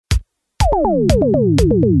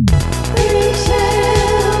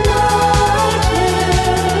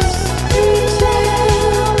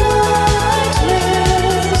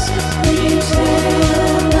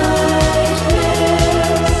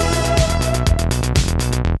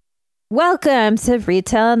Welcome to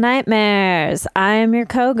Retail Nightmares. I am your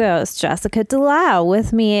co-ghost, Jessica Delau.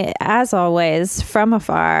 With me, as always, from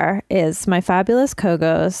afar, is my fabulous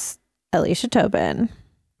co-ghost, Alicia Tobin.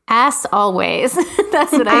 As always.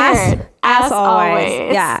 That's what I heard. As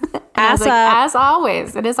always. Yeah. As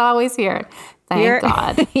always. It is always here. Thank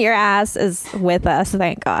God. Your ass is with us.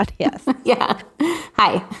 Thank God. Yes. Yeah.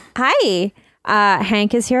 Hi. Hi.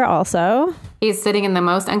 Hank is here also. He's sitting in the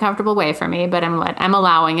most uncomfortable way for me, but I'm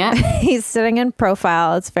allowing it. He's sitting in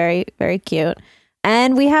profile. It's very, very cute.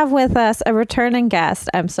 And we have with us a returning guest.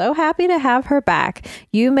 I'm so happy to have her back.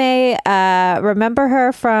 You may remember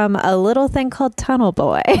her from a little thing called Tunnel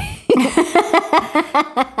Boy.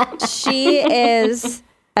 She is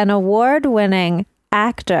an award-winning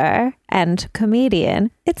actor and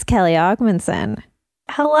comedian. It's Kelly Augmanson.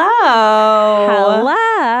 Hello.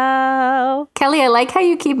 Hello. Kelly, I like how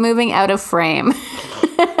you keep moving out of frame.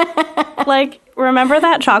 Like, remember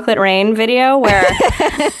that Chocolate Rain video where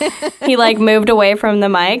he moved away from the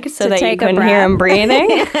mic so that you couldn't hear him breathing?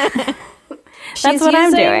 That's what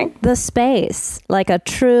I'm doing. The space like a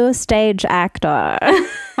true stage actor.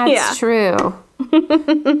 That's true.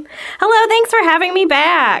 Hello, thanks for having me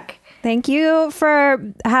back. Thank you for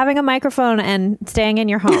having a microphone and staying in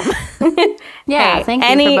your home. Yeah, thank you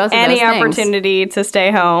for both of those any things. opportunity to stay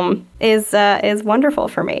home is wonderful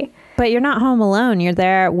for me. But you're not home alone. You're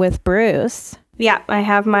there with Bruce. Yeah, I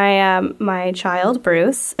have my child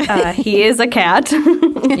Bruce. He is a cat.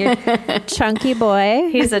 Chunky boy.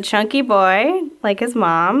 He's a chunky boy, like his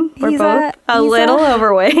mom. We're He's both a little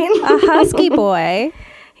overweight. A husky boy.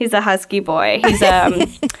 He's a husky boy.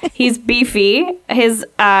 He's beefy. His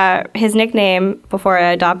nickname before I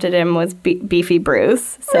adopted him was Beefy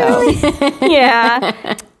Bruce. So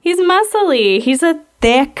yeah, he's muscly. He's a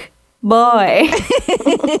thick boy.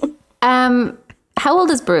 How old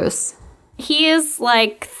is Bruce? He is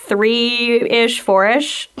like 3-ish,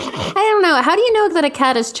 4-ish. I don't know. How do you know that a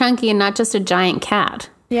cat is chunky and not just a giant cat?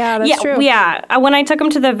 Yeah, that's true. Yeah. When I took him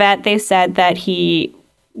to the vet, they said that he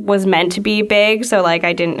was meant to be big, so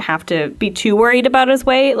I didn't have to be too worried about his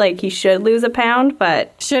weight. He should lose a pound,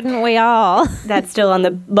 but shouldn't we all? That's still on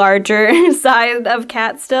the larger side of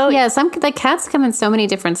cats still. Yeah, the cats come in so many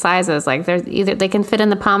different sizes. They can fit in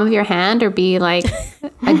the palm of your hand or be like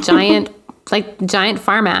a giant giant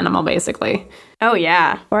farm animal, basically. Oh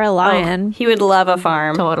yeah, or a lion. He would love a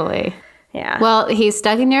farm. Totally. Yeah. Well, he's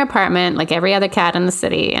stuck in your apartment like every other cat in the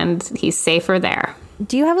city, and he's safer there.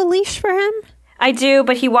 Do you have a leash for him? I do,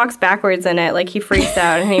 but he walks backwards in it. He freaks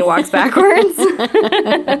out and he walks backwards. What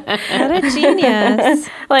a genius.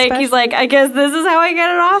 He's like, I guess this is how I get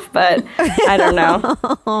it off, but I don't know.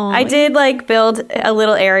 I did, build a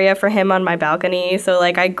little area for him on my balcony. So,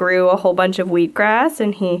 I grew a whole bunch of wheatgrass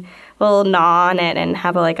and he will gnaw on it and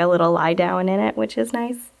have, a little lie down in it, which is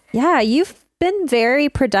nice. Yeah, you've been very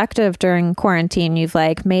productive during quarantine. You've,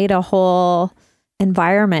 made a whole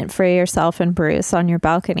environment for yourself and Bruce on your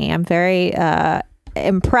balcony. I'm very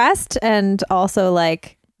impressed and also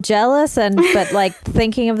jealous, but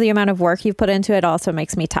thinking of the amount of work you've put into it also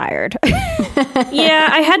makes me tired. Yeah,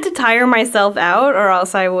 I had to tire myself out or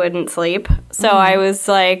else I wouldn't sleep. So I was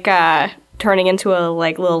turning into a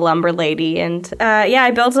little lumber lady, and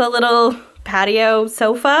I built a little patio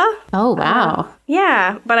sofa. Oh wow.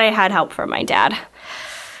 Yeah, but I had help from my dad.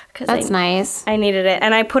 That's nice. I needed it.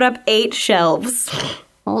 And I put up 8 shelves.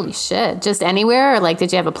 Holy shit. Just anywhere, or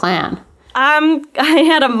did you have a plan? I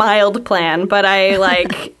had a mild plan, but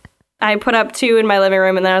I put up 2 in my living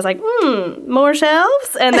room, and then I was like, more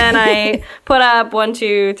shelves? And then I put up 1,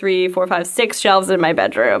 2, 3, 4, 5, 6 shelves in my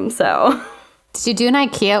bedroom, so. Did you do an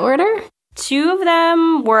IKEA order? 2 of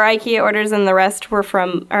them were IKEA orders, and the rest were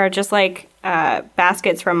just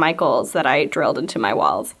baskets from Michael's that I drilled into my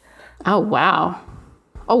walls. Oh, wow.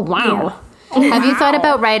 Oh, wow. Yeah. Have you thought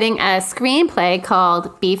about writing a screenplay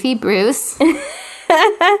called Beefy Bruce?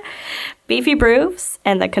 Beefy Bruce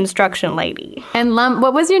and the Construction Lady. And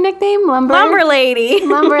what was your nickname? Lumber Lady.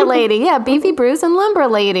 Lumber Lady. Yeah, Beefy Bruce and Lumber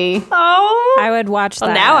Lady. Oh. I would watch that.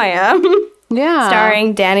 Well, now I am. Yeah.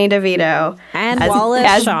 Starring Danny DeVito. And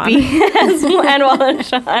Wallace Shawn. And Wallace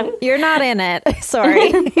Shawn. You're not in it.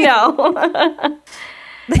 Sorry. No.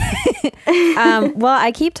 Well,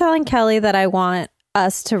 I keep telling Kelly that I want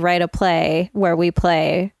us to write a play where we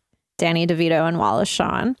play Danny DeVito and Wallace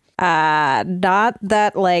Shawn. Not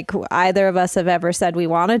that either of us have ever said we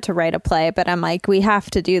wanted to write a play, but I'm we have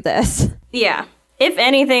to do this. Yeah. If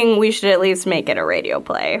anything, we should at least make it a radio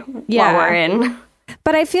play while we're in.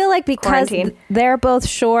 But I feel because quarantine. they're both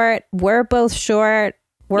short, we're both short,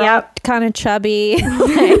 We're Yep. all kind of chubby.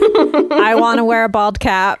 I want to wear a bald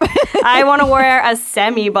cap. I want to wear a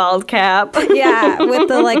semi-bald cap. Yeah, with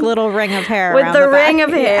the like little ring of hair With around the back. ring of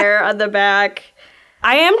hair on the back.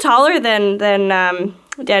 I am taller than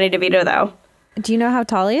Danny DeVito, though. Do you know how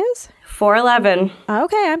tall he is? 4'11".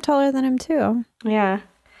 Okay, I'm taller than him too. Yeah.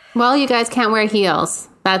 Well, you guys can't wear heels.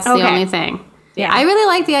 That's the Okay. only thing. Yeah. I really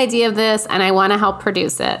like the idea of this, and I want to help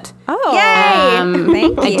produce it. Oh,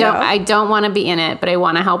 Yay! thank you. I don't want to be in it, but I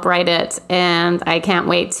want to help write it, and I can't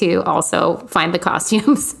wait to also find the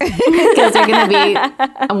costumes because they're going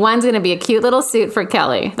to be one's going to be a cute little suit for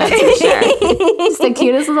Kelly. That's for sure. Just the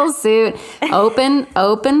cutest little suit,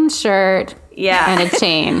 open shirt, Yeah. and a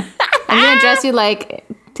chain. I'm going to dress you like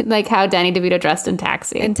how Danny DeVito dressed in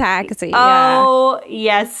Taxi. In Taxi. Yeah. Oh,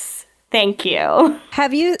 yes. Thank you.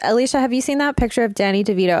 Have you, Alicia, have you seen that picture of Danny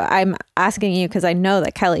DeVito? I'm asking you because I know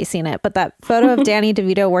that Kelly's seen it, but that photo of Danny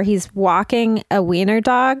DeVito where he's walking a wiener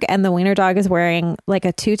dog and the wiener dog is wearing like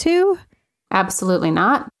a tutu? Absolutely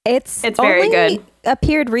not. It's very only good.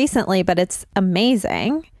 appeared recently, but it's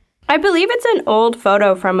amazing. I believe it's an old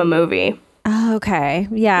photo from a movie. Oh, okay.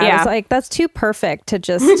 Yeah. I Yeah. was like, that's too perfect to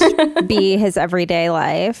just be his everyday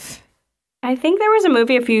life. I think there was a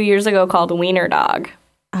movie a few years ago called Wiener Dog,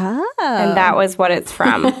 Oh. and that was what it's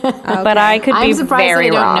from. But I could be I'm surprised that very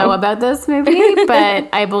you don't wrong. know about this movie, but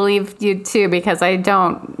I believe you too because I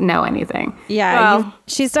don't know anything. Yeah. Well-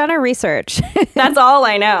 she's done her research. That's all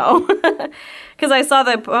I know. Because I saw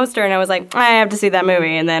the poster and I was like, I have to see that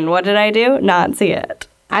movie. And then what did I do? Not see it.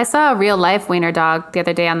 I saw a real life wiener dog the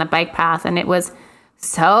other day on the bike path, and it was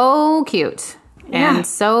so cute Yeah. and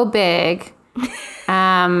so big.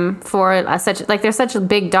 For such like they're such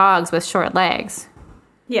big dogs with short legs.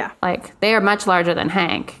 Yeah. Like they are much larger than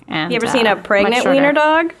Hank. And You ever seen a much pregnant shorter. wiener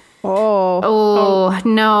dog? Oh. Oh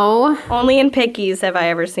no! Only in Pickies have I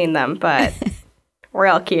ever seen them, but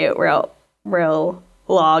real cute, real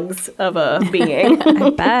logs of a being. I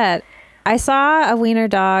bet. I saw a wiener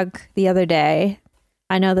dog the other day.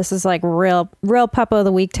 I know this is like real Puppo of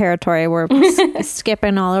the Week territory. We're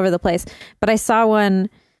skipping all over the place. But I saw one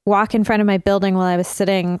walk in front of my building while I was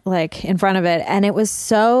sitting like in front of it. And it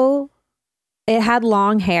had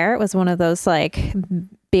long hair. It was one of those like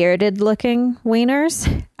bearded looking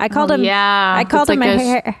wieners. I called him It's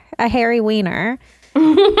like a hairy wiener.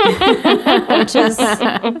 Which is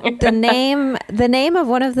the name of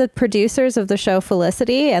one of the producers of the show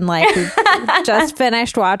Felicity, and like we just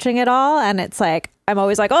finished watching it all, and it's like I'm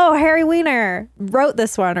always like, oh, Harry Wiener wrote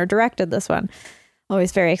this one or directed this one.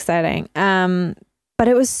 Always very exciting. But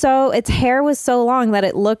its hair was so long that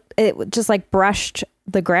it just like brushed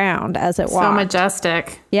the ground as it walked. So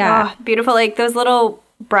majestic. Yeah. Oh, beautiful. Like those little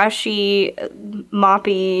brushy,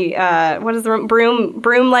 moppy, what is the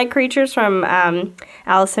broom-like creatures from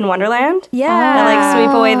Alice in Wonderland? Yeah. That like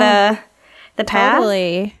sweep away the path.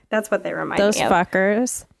 Totally. That's what they remind Those me of.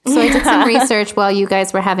 fuckers. So I did some research while you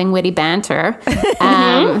guys were having witty banter.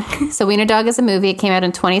 So Wiener Dog is a movie. It came out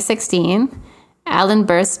in 2016. Alan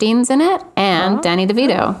Burstein's in it and Danny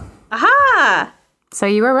DeVito. Aha! So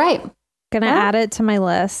you were right. Gonna add it to my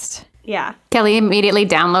list. Yeah. Kelly immediately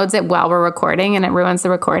downloads it while we're recording and it ruins the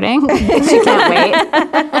recording. She can't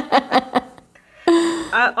wait.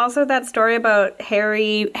 Also, that story about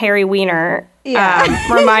Harry Wiener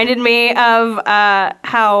Yeah. reminded me of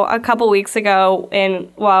how a couple weeks ago,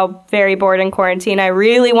 while very bored in quarantine, I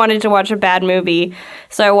really wanted to watch a bad movie.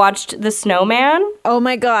 So I watched The Snowman, Oh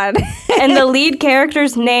my God. and the lead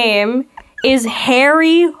character's name is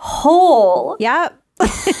Harry Hole. Yep.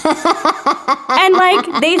 And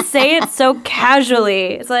like they say it so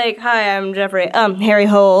casually. It's like, "Hi, I'm Jeffrey. Harry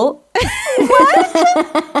Hole."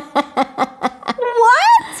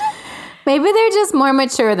 What? Maybe they're just more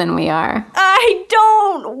mature than we are. I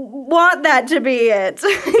don't want that to be it.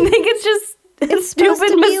 I think it's just a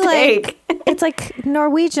stupid mistake. It's like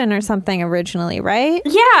Norwegian or something originally, right?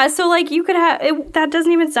 Yeah, so like you could have it, that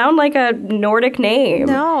doesn't even sound like a Nordic name.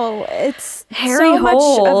 No, it's Harry so much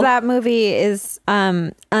Hole. of that movie is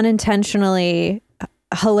unintentionally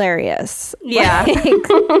hilarious. Yeah.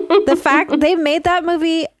 Like, the fact they made that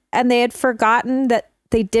movie and they had forgotten that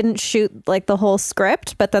they didn't shoot like the whole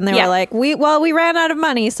script, but then they Yeah. were like, we ran out of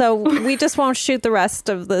money, so we just won't shoot the rest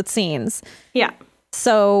of the scenes. Yeah.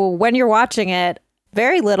 So when you're watching it,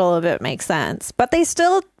 very little of it makes sense, but they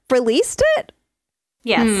still released it.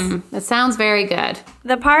 Yes. It sounds very good.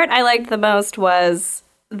 The part I liked the most was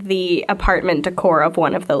the apartment decor of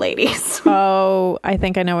one of the ladies. Oh, I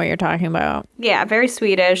think I know what you're talking about. Yeah, very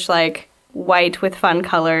Swedish, like white with fun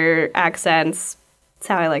color accents. That's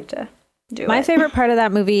how I like to My favorite part of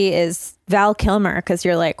that movie is Val Kilmer, because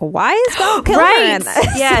you're like, why is Val Kilmer in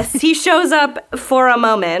this? Yes, he shows up for a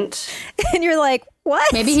moment. And you're like,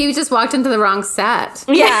 what? Maybe he just walked into the wrong set.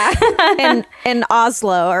 Yeah. in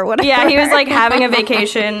Oslo or whatever. Yeah, he was like having a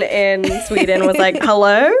vacation in Sweden, was like,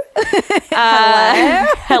 hello?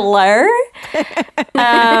 Hello?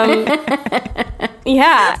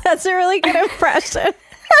 Yeah. That's a really good impression.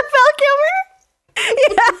 Val Kilmer?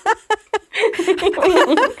 Yeah.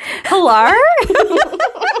 Hello?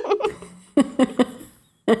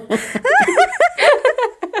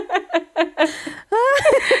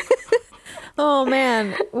 Oh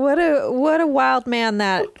man, what a wild man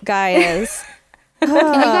that guy is. Can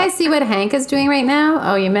you guys see what Hank is doing right now?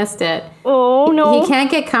 Oh, you missed it. Oh no. He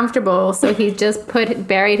can't get comfortable, so he just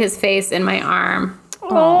buried his face in my arm.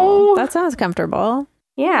 Oh. That sounds comfortable.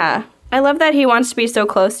 Yeah. I love that he wants to be so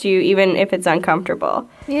close to you, even if it's uncomfortable.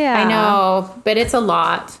 Yeah. I know, but it's a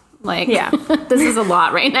lot. Like, Yeah. This is a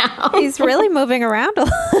lot right now. He's really moving around a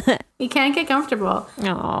lot. He can't get comfortable.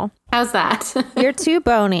 Oh, How's that? you're too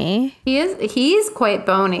bony. He's quite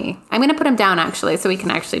bony. I'm going to put him down, actually, so we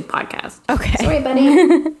can actually podcast. Okay. Sorry,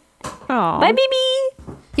 buddy. Oh. Bye,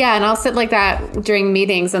 baby. Yeah, and I'll sit like that during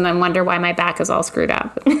meetings and then wonder why my back is all screwed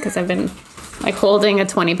up because I've been like holding a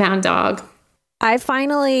 20-pound dog. I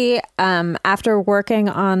finally, after working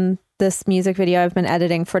on this music video I've been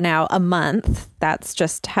editing for now a month, that's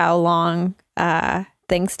just how long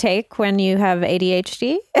things take when you have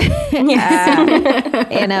ADHD in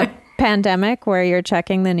a pandemic where you're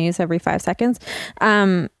checking the news every 5 seconds.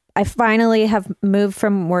 I finally have moved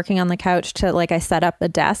from working on the couch to like I set up a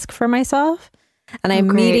desk for myself and I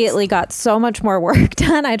immediately got so much more work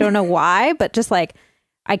done. I don't know why, but just like,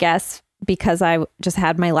 I guess because I just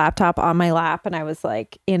had my laptop on my lap and I was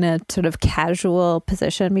like in a sort of casual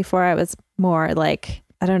position before. I was more like,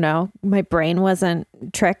 I don't know, my brain wasn't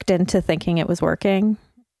tricked into thinking it was working.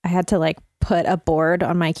 I had to like put a board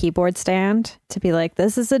on my keyboard stand to be like,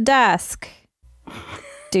 this is a desk.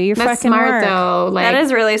 Do your That's fucking smart, work. though. Like, That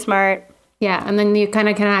is really smart. yeah, and then you kind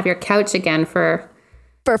of can have your couch again for...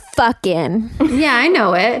 For fucking. Yeah, I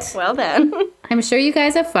know it. Well then. I'm sure you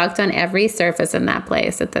guys have fucked on every surface in that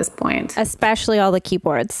place at this point. Especially all the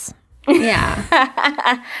keyboards.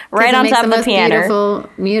 Yeah. Right on top of the piano. Beautiful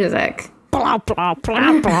music. Blah, blah,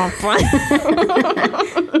 blah, blah, blah.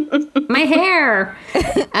 My hair.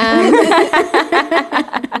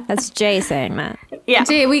 That's Jay saying that. Yeah.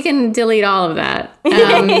 Jay, we can delete all of that.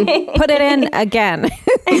 Put it in again.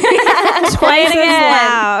 Twice as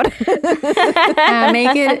loud.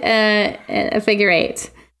 Make it a figure 8.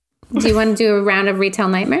 Do you want to do a round of retail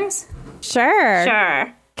nightmares? Sure.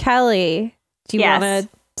 Sure. Kelly, do you Yes. want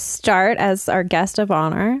to start as our guest of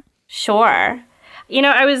honor? Sure. You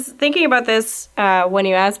know, I was thinking about this when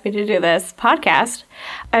you asked me to do this podcast.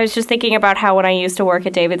 I was just thinking about how when I used to work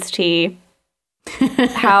at David's Tea,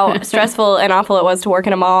 how stressful and awful it was to work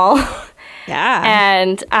in a mall. Yeah.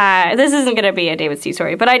 And this isn't going to be a David's Tea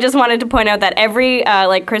story, but I just wanted to point out that every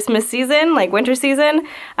like Christmas season, like winter season,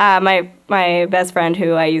 my best friend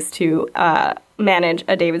who I used to manage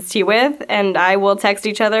a David's Tea with, and I will text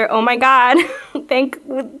each other, "Oh my God, thank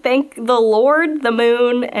the Lord, the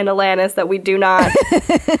moon, and Alanis that we do not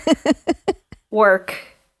work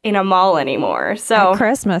in a mall anymore." So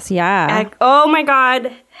Christmas, yeah. oh my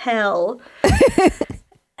God, hell.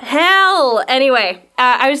 Hell. Anyway,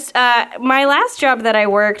 I was my last job that I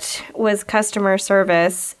worked was customer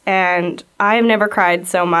service, and I've never cried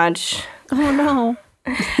so much Oh no.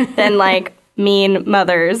 than like mean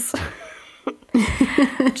mothers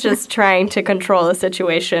just trying to control a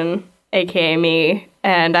situation, aka me.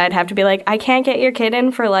 And I'd have to be like, I can't get your kid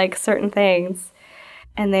in for like certain things,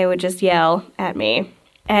 and they would just yell at me.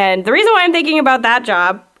 And the reason why I'm thinking about that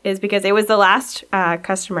job is because it was the last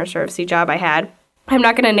customer servicey job I had. I'm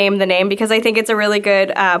not going to name the name because I think it's a really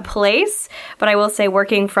good place, but I will say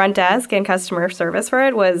working front desk and customer service for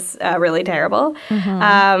it was really terrible.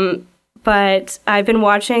 But I've been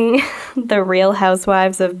watching The Real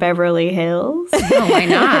Housewives of Beverly Hills. Oh, why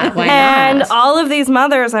not? Why And not? all of these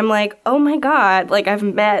mothers, I'm like, oh my God, like I've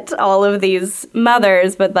met all of these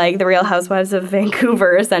mothers, but like The Real Housewives of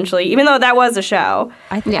Vancouver, essentially, even though that was a show.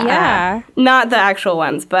 Yeah. Not the actual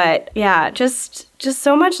ones, but yeah, just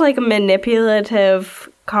so much like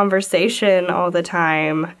manipulative conversation all the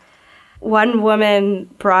time. One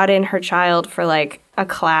woman brought in her child for like a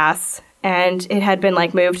class, and it had been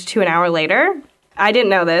like moved to an hour later. I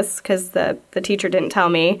didn't know this because the teacher didn't tell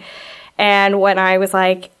me. And when I was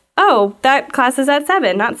like, oh, that class is at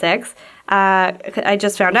 7, not 6, I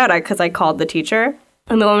just found out because I called the teacher.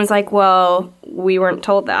 And the woman was like, well, we weren't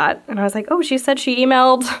told that. And I was like, oh, she said she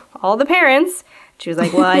emailed all the parents She was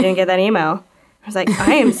like, well, I didn't get that email. I was like,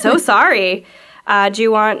 I am so sorry. Do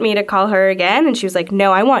you want me to call her again? And she was like,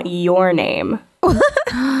 no, I want your name.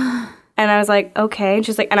 And I was like, okay. And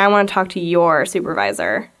she's like, and I want to talk to your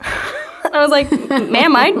supervisor. And I was like,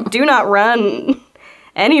 ma'am, I do not run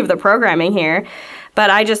any of the programming here.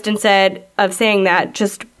 But I just, instead of saying that,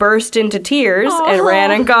 just burst into tears and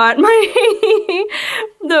ran and got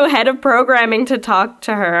the head of programming to talk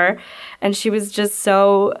to her. And she was just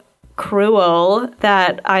so cruel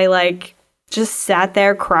that I, like, just sat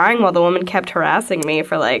there crying while the woman kept harassing me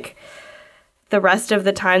for, like, the rest of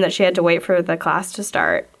the time that she had to wait for the class to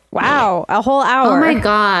start. Wow, a whole hour. Oh my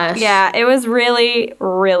gosh. Yeah, it was really,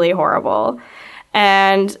 really horrible.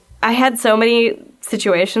 And I had so many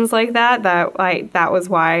situations like that that was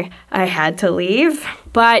why I had to leave.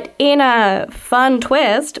 But in a fun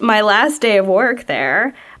twist, my last day of work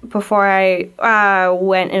there, before I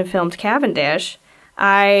went and filmed Cavendish,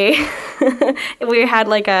 we had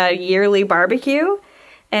like a yearly barbecue,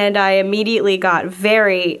 and I immediately got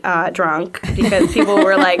very drunk because people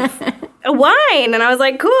were like, wine, and I was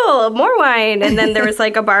like, cool, more wine. And then there was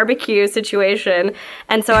like a barbecue situation,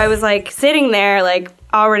 and so I was like sitting there like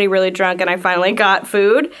already really drunk, and I finally got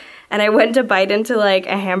food, and I went to bite into like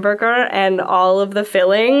a hamburger, and all of the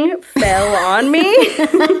filling fell on me.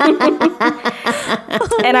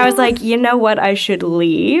 And I was like, you know what, I should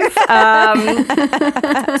leave. So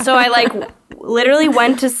I like literally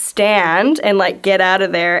went to stand and like get out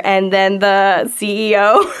of there, and then the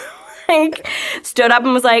CEO like stood up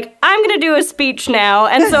and was like, I'm gonna do a speech now.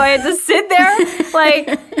 And so I had to sit there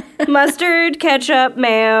like mustard, ketchup,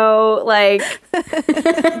 mayo, like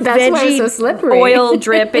That's why it's so slippery. oil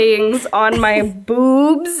drippings on my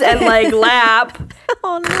boobs and like lap.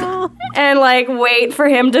 Oh no. And like wait for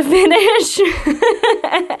him to finish.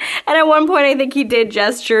 And at one point I think he did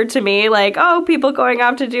gesture to me like, oh, people going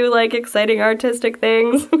off to do like exciting artistic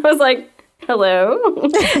things. I was like, hello.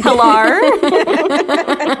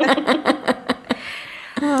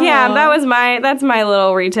 Yeah, that's my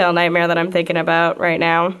little retail nightmare that I'm thinking about right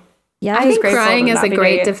now. Yeah, I think grateful crying to is not a be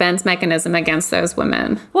great doing it. defense mechanism against those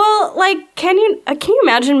women. Well, like, can you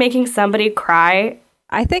imagine making somebody cry?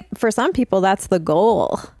 I think for some people that's the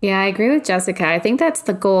goal. Yeah, I agree with Jessica. I think that's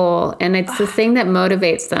the goal, and it's the thing that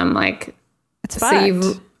motivates them. Like, It's so fucked.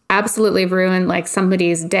 you've absolutely ruined like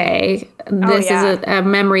somebody's day. This yeah. is a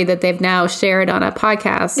memory that they've now shared on a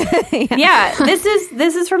podcast. Yeah,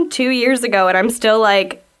 this is from 2 years ago, and I'm still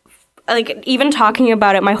like even talking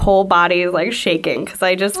about it, my whole body is like shaking because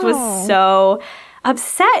I just was so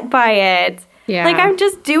upset by it. Yeah. Like I'm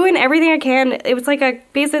just doing everything I can. It was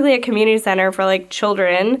like basically a community center for like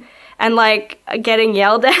children, and like getting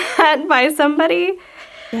yelled at by somebody.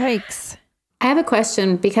 Yikes. I have a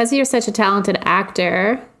question. Because you're such a talented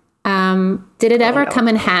actor, did it ever come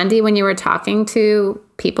in handy when you were talking to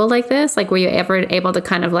people like this? Like, were you ever able to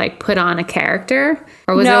kind of like put on a character,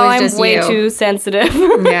 or was it No, always I'm just way you? too sensitive.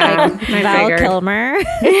 Yeah, I Val figured. Kilmer.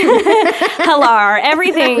 Hello,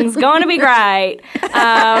 everything's going to be great.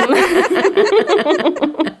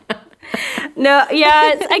 No,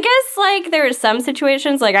 yeah, I guess like there were some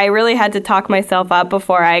situations like I really had to talk myself up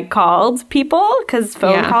before I called people because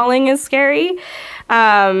phone calling is scary.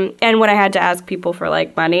 And when I had to ask people for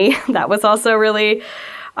like money, that was also really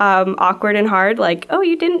awkward and hard. Like, oh,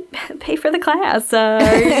 you didn't pay for the class.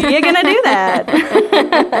 You're gonna do that.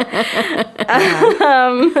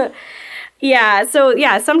 Yeah, so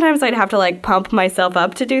yeah, sometimes I'd have to like pump myself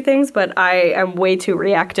up to do things, but I am way too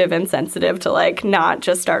reactive and sensitive to like not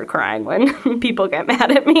just start crying when people get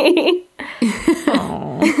mad at me.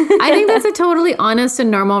 I think that's a totally honest and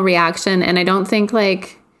normal reaction, and I don't think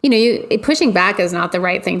like, you know, pushing back is not the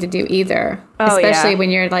right thing to do either. Oh, especially yeah. when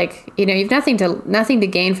you're like, you know, you've nothing to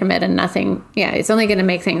gain from it, and nothing. Yeah, it's only going to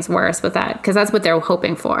make things worse with that, because that's what they're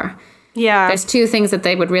hoping for. Yeah. There's two things that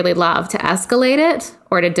they would really love: to escalate it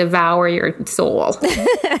or to devour your soul.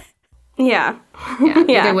 Yeah. Yeah,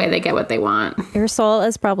 Yeah. either way, they get what they want. Your soul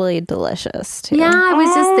is probably delicious too. Yeah, I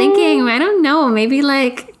was just thinking, I don't know, maybe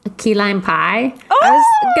like a key lime pie. I was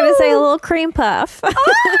gonna say a little cream puff.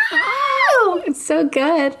 Oh, it's so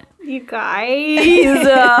good. You guys,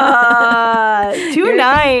 too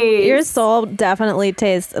nice. Your soul definitely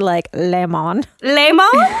tastes like lemon.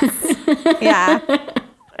 Lemons? Yeah.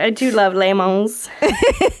 I do love lemons.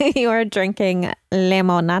 You are drinking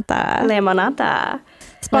limonata. Limonata.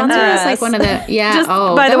 Sponsor Lemon is us. like one of the Just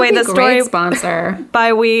Oh, by the that way, would be the a great story- sponsor.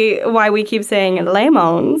 Why we keep saying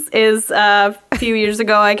lemons is a few years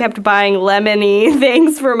ago I kept buying lemony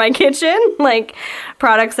things for my kitchen, like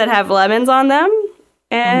products that have lemons on them.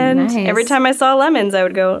 And nice. every time I saw lemons, I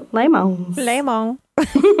would go, lemons. Lemon.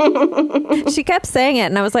 She kept saying it,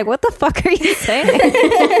 and I was like, what the fuck are you saying?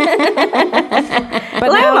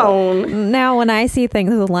 But now when I see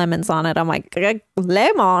things with lemons on it, I'm like,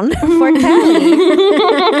 lemon for Kelly.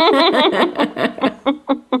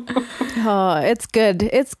 Oh, it's good.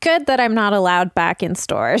 It's good that I'm not allowed back in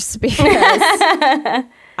stores because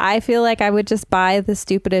I feel like I would just buy the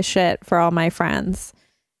stupidest shit for all my friends.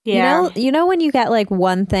 Yeah. You know when you get like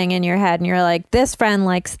one thing in your head and you're like, this friend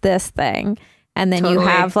likes this thing, and then Totally. you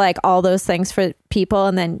have like all those things for people,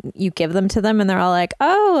 and then you give them to them and they're all like,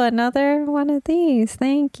 oh, another one of these,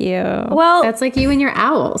 thank you. Well, That's like you and your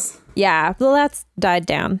owls. Yeah, well, that's died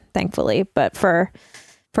down, thankfully, but for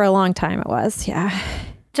a long time it was. Yeah.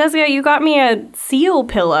 Jessica, you got me a seal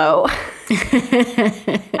pillow.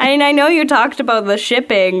 I know you talked about the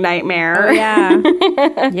shipping nightmare. Oh,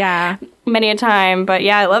 yeah. Yeah. Many a time, but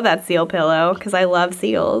yeah, I love that seal pillow because I love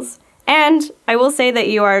seals. And I will say that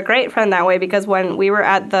you are a great friend that way because when we were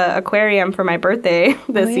at the aquarium for my birthday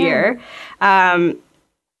this year,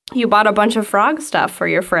 you bought a bunch of frog stuff for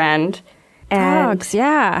your friend. And Frogs,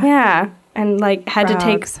 yeah. yeah. And like had to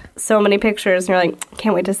take Frogs. so many pictures. And you're like,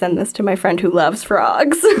 can't wait to send this to my friend who loves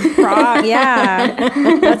frogs. Frog, yeah.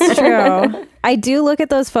 That's true. I do look at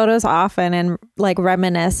those photos often and like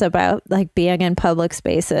reminisce about like being in public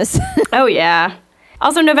spaces. Oh, yeah.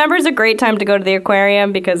 Also, November's a great time to go to the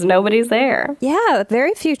aquarium because nobody's there. Yeah,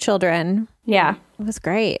 very few children. Yeah. It was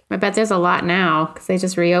great. I bet there's a lot now because they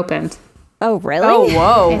just reopened. Oh, really? Oh,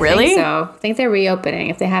 whoa, I really? think so. I think they're reopening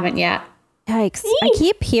if they haven't yet. Yikes. I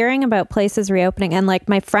keep hearing about places reopening, and like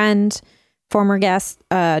my friend, former guest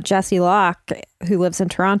Jesse Locke, who lives in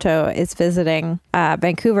Toronto, is visiting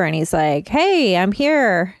Vancouver, and he's like, hey, I'm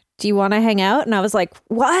here. Do you want to hang out? And I was like,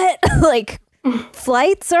 what? Like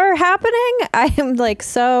flights are happening? I am like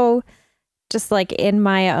so just like in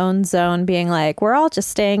my own zone being like, we're all just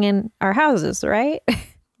staying in our houses, right?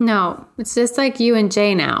 No, it's just like you and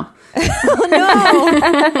Jay now.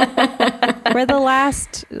 We're the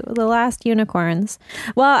last unicorns.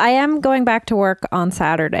 Well, I am going back to work on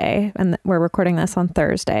Saturday, and we're recording this on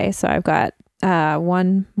Thursday, so I've got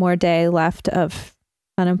one more day left of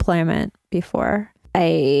unemployment before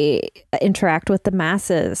I interact with the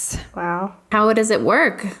masses. Wow. How does it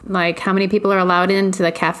work? Like, how many people are allowed into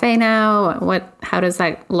the cafe now? How does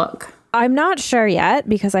that look? I'm not sure yet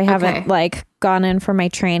because I haven't Okay. like gone in for my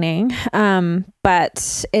training.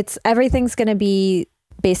 But everything's going to be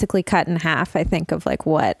basically cut in half, I think, of like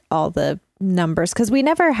what all the numbers, because we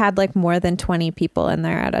never had like more than 20 people in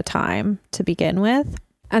there at a time to begin with.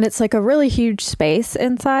 And it's like a really huge space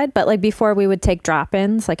inside. But like before we would take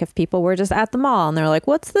drop-ins, like if people were just at the mall and they're like,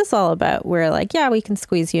 what's this all about? We're like, yeah, we can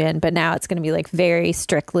squeeze you in. But now it's going to be like very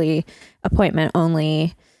strictly appointment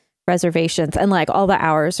only reservations. And like all the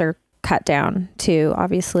hours are cut down too,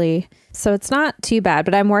 obviously. So it's not too bad,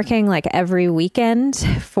 but I'm working like every weekend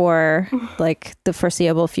for like the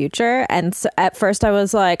foreseeable future. And so at first I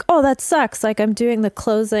was like, oh, that sucks. Like I'm doing the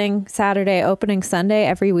closing Saturday, opening Sunday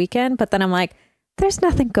every weekend. But then I'm like, there's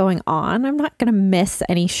nothing going on. I'm not going to miss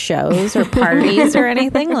any shows or parties or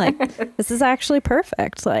anything. Like this is actually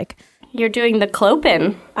perfect. Like You're doing the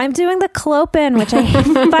clopin. I'm doing the clopin, which I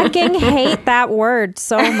fucking hate that word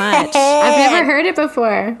so much. I've never heard it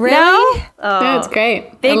before. Really? No, it's great.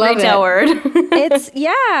 I Big love retail it. word. It's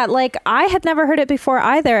yeah, like I had never heard it before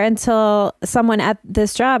either until someone at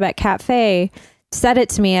this job at Cafe said it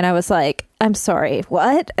to me, and I was like, I'm sorry,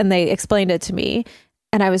 what? And they explained it to me,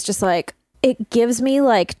 and I was just like, it gives me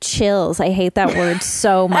like chills. I hate that word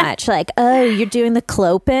so much. Like, oh, you're doing the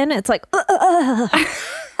clopin? It's like fuck.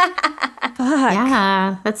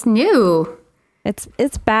 Yeah, that's new.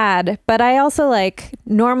 It's bad, but I also like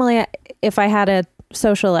normally if I had a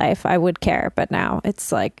social life I would care, but now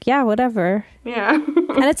it's like, yeah, whatever. Yeah.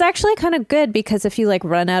 And it's actually kind of good because if you like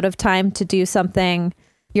run out of time to do something,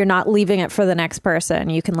 you're not leaving it for the next person.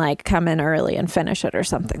 You can like come in early and finish it or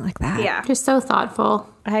something like that. Yeah. You're so thoughtful.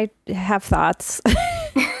 I have thoughts.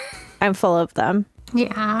 I'm full of them.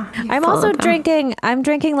 Yeah. you're I'm full also of them.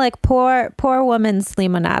 drinking like poor woman's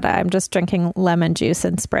limonada. I'm just drinking lemon juice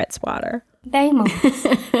and spritz water. Lemon.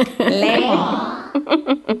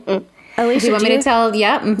 Alicia, Do you want me to tell?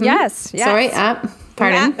 Yeah. mhm. Yes. Sorry.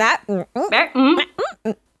 Pardon.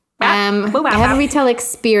 I have a retail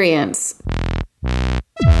experience.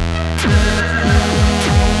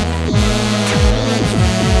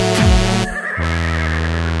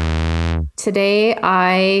 Today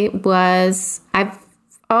I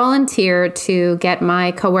volunteered to get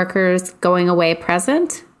my coworkers going away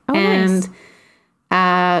present. Nice.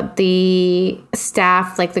 And the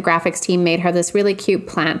staff, like the graphics team, made her this really cute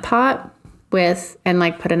plant pot and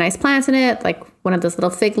like put a nice plant in it, like one of those little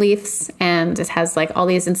fig leaves, and it has like all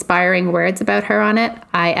these inspiring words about her on it.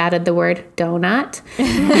 I added the word donut.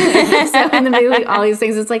 So in the movie, all these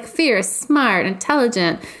things, it's like fierce, smart,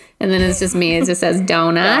 intelligent. And then it's just me. It just says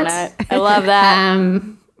donut. I love that.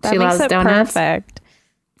 That she makes loves it donuts. perfect.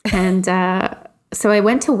 And so I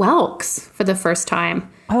went to Welks for the first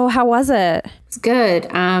time. Oh, how was it? It's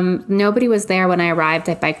good. Nobody was there when I arrived.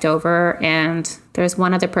 I biked over, and there's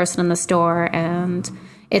one other person in the store, and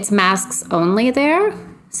it's masks only there.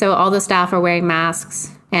 So all the staff are wearing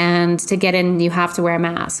masks, and to get in, you have to wear a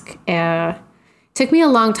mask. Took me a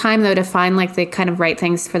long time, though, to find like the kind of right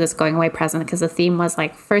things for this going away present, because the theme was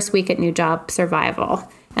like first week at new job survival.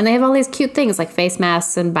 And they have all these cute things like face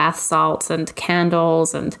masks and bath salts and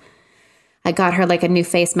candles. And I got her like a new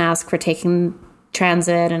face mask for taking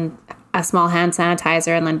transit and a small hand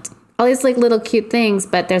sanitizer and then all these like little cute things.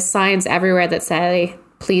 But there's signs everywhere that say,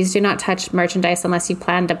 please do not touch merchandise unless you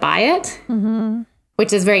plan to buy it,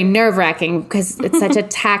 which is very nerve wracking because it's such a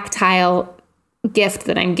tactile gift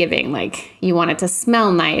that I'm giving. Like you want it to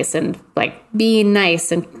smell nice and like be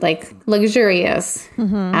nice and like luxurious.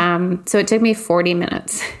 So it took me 40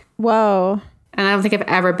 minutes. Whoa. And I don't think I've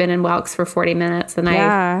ever been in Welks for 40 minutes. And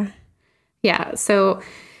So,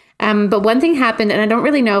 but one thing happened, and I don't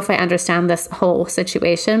really know if I understand this whole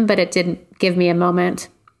situation, but it did give me a moment.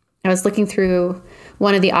 I was looking through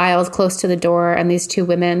one of the aisles close to the door, and these two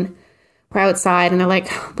women were outside, and they're like,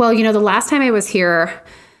 well, you know, the last time I was here,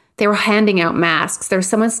 they were handing out masks. There was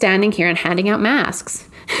someone standing here and handing out masks.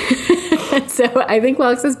 So I think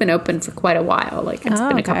Welks has been open for quite a while. Like it's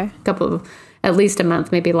been a couple of, at least a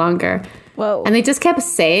month, maybe longer. Whoa. And they just kept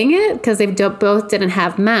saying it because they both didn't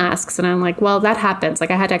have masks. And I'm like, well, that happens.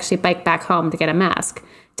 Like I had to actually bike back home to get a mask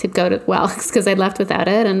to go to Welks because I left without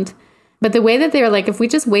it. But the way that they were like, if we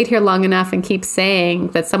just wait here long enough and keep saying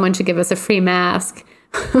that someone should give us a free mask,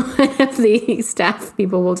 one of the staff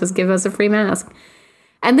people will just give us a free mask.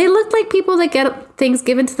 And they looked like people that get things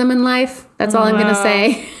given to them in life. That's all I'm going to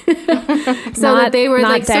say. So that they were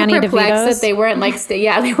like so perplexed that they weren't like,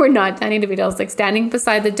 they were not Danny DeVito's, like standing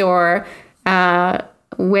beside the door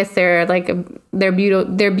with their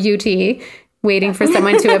beauty, waiting for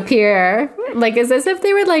someone to appear. Like it's as if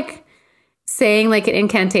they were like saying like an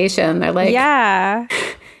incantation. They're like, yeah.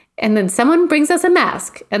 And then someone brings us a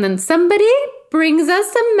mask, and then somebody brings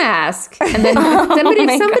us a mask, and then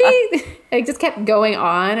somebody it just kept going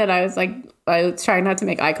on, and I was trying not to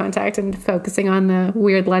make eye contact and focusing on the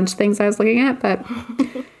weird lunch things I was looking at, but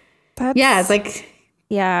it's like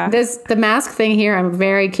there's the mask thing here. I'm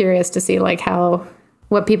very curious to see like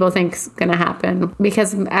what people think's going to happen,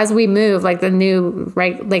 because as we move, like the new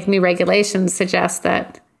regulations suggest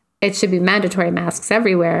that it should be mandatory masks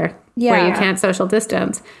everywhere where you can't social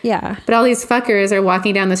distance. Yeah. But all these fuckers are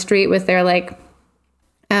walking down the street with their like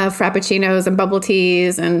frappuccinos and bubble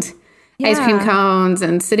teas and ice cream cones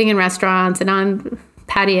and sitting in restaurants and on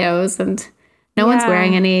patios, and no one's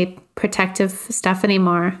wearing any protective stuff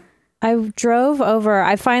anymore. I drove over.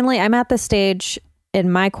 I'm at the stage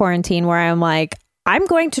in my quarantine where I'm like, I'm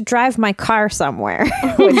going to drive my car somewhere,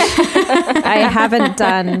 which I haven't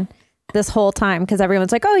done this whole time, because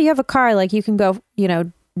everyone's like, oh, you have a car, like you can go,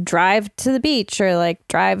 drive to the beach or like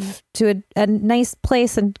drive to a nice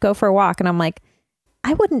place and go for a walk. And I'm like,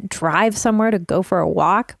 I wouldn't drive somewhere to go for a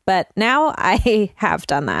walk, but now I have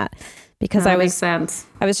done that because makes sense.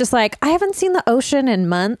 I was just like, I haven't seen the ocean in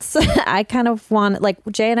months. I kind of want, like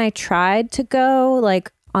Jay and I tried to go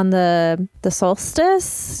like on the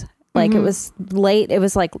solstice. Like it was late. It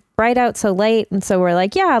was like bright out so late. And so we're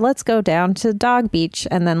like, yeah, let's go down to Dog Beach.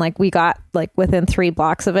 And then like we got like within 3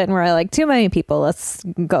 blocks of it and we're like, too many people. Let's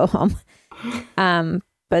go home.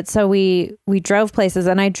 But so we drove places,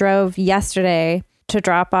 and I drove yesterday to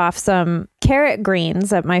drop off some carrot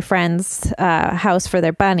greens at my friend's house for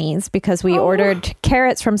their bunnies, because we ordered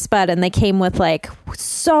carrots from Spud, and they came with like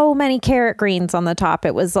so many carrot greens on the top.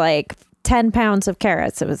 It was like 10 pounds of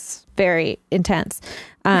carrots. It was very intense.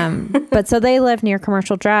 But so they live near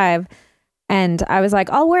Commercial Drive, and I was like,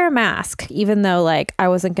 I'll wear a mask, even though like I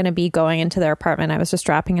wasn't going to be going into their apartment. I was just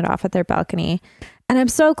dropping it off at their balcony. And I'm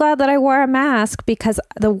so glad that I wore a mask, because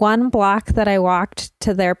the 1 block that I walked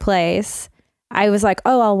to their place, I was like,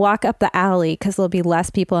 oh, I'll walk up the alley because there'll be less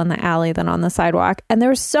people in the alley than on the sidewalk. And there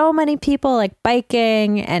were so many people like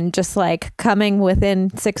biking and just like coming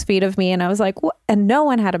within 6 feet of me. And I was like, what? And no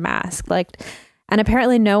one had a mask. And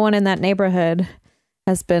apparently no one in that neighborhood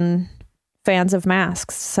has been fans of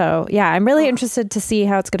masks. So yeah, I'm really interested to see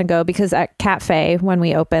how it's going to go, because at Cafe, when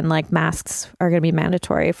we open, like masks are going to be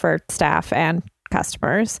mandatory for staff and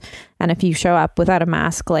customers. And if you show up without a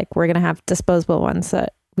mask, like we're going to have disposable ones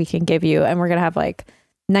that we can give you, and we're going to have like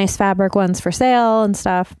nice fabric ones for sale and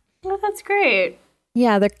stuff. Oh, that's great.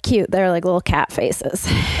 Yeah, they're cute. They're like little cat faces.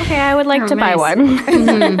 Okay, I would like to buy nice.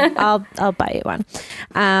 one. I'll buy you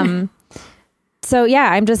one. So yeah,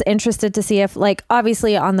 I'm just interested to see if, like,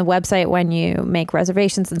 obviously on the website when you make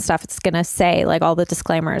reservations and stuff, it's gonna say like all the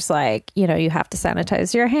disclaimers, like, you know, you have to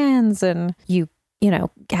sanitize your hands and you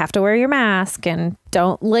know, have to wear your mask and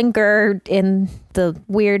don't linger in the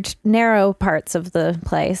weird narrow parts of the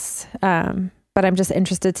place. But I'm just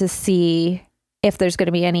interested to see if there's going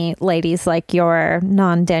to be any ladies like your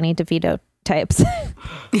non-Danny DeVito types.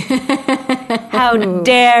 How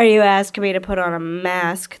dare you ask me to put on a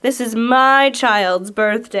mask? This is my child's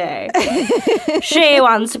birthday. She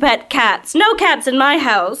wants to pet cats. No cats in my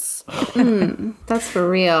house. That's for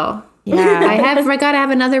real. Yeah. I gotta have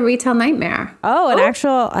another retail nightmare. Oh, an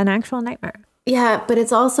actual nightmare. Yeah, but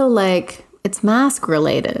it's also like, it's mask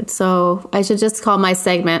related. So I should just call my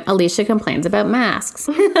segment Alicia Complains About Masks.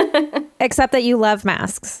 Except that you love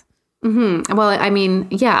masks. Well, I mean,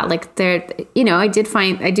 yeah, like they're, you know, I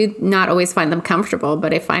do not always find them comfortable,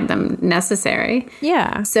 but I find them necessary.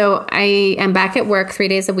 Yeah. So I am back at work 3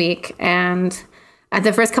 days a week. And at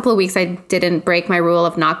the first couple of weeks, I didn't break my rule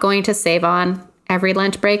of not going to Save On every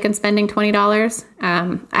lunch break and spending $20.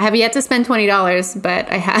 I have yet to spend $20, but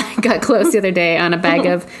I got close the other day on a bag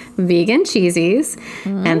of vegan cheesies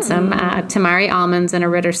and some Tamari almonds and a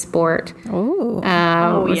Ritter Sport. Ooh.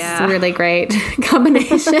 It's a really great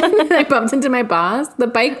combination. I bumped into my boss. The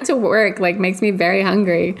bike to work like makes me very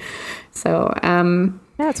hungry. So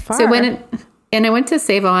That's far. so I went to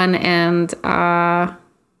Save On, and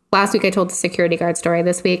last week I told the security guard story.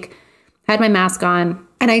 This week I had my mask on.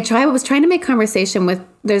 And I was trying to make conversation with,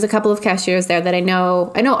 there's a couple of cashiers there that I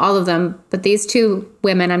know all of them, but these two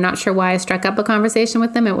women, I'm not sure why I struck up a conversation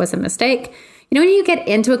with them. It was a mistake. You know, when you get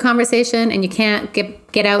into a conversation and you can't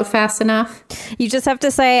get out fast enough? You just have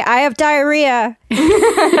to say, I have diarrhea.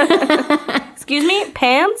 Excuse me?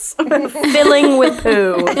 Pants? Filling with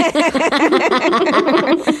poo.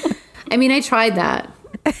 I mean, I tried that.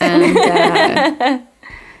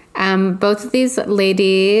 And both of these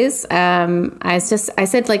ladies, I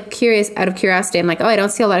said, like, out of curiosity, I'm like, oh, I don't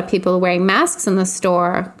see a lot of people wearing masks in the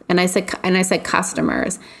store. And I said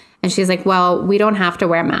customers. And she's like, well, we don't have to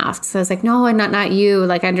wear masks. So I was like, no, not you.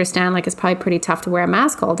 Like, I understand, like, it's probably pretty tough to wear a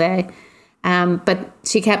mask all day. But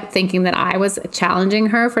she kept thinking that I was challenging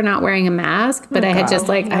her for not wearing a mask. But I was just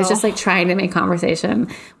like trying to make conversation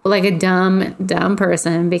with like a dumb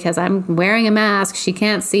person, because I'm wearing a mask. She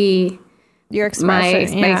can't see Your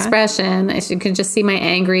expression. my expression. She could just see my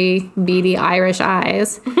angry, beady Irish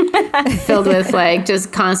eyes filled with like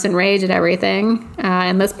just constant rage at everything.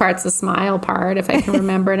 And this part's the smile part, if I can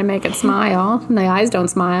remember to make it smile. And the eyes don't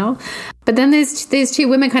smile. But then these two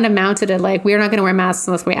women kind of mounted it like, we're not going to wear masks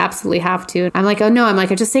unless we absolutely have to. I'm like, oh no,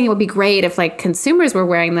 I'm just saying it would be great if like consumers were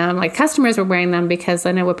wearing them, like customers were wearing them, because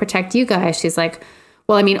then it would protect you guys. She's like,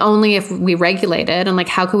 well, I mean, only if we regulate it. And like,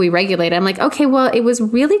 how could we regulate it? I'm like, okay, well, it was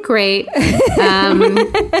really great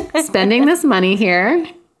spending this money here.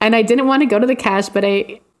 And I didn't want to go to the cash, but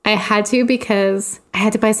I had to, because I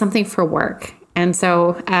had to buy something for work. And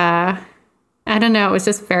so, I don't know, it was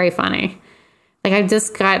just very funny. Like, I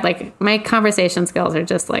just got, like, my conversation skills are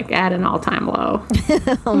just, like, at an all-time low.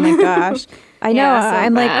 Oh, my gosh. I know. Yeah, so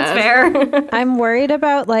I'm like, that's fair. I'm worried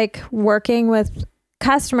about, like, working with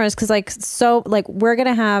customers, because, like, so, like, we're going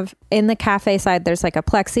to have, in the cafe side, there's, like, a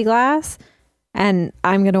plexiglass, and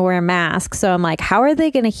I'm going to wear a mask. So I'm like, how are they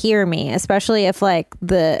going to hear me? Especially if, like,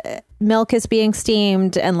 the milk is being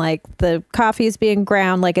steamed and, like, the coffee is being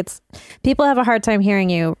ground. Like, people have a hard time hearing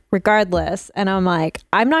you regardless. And I'm like,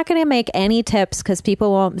 I'm not going to make any tips because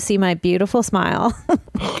people won't see my beautiful smile.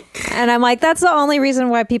 And I'm like, that's the only reason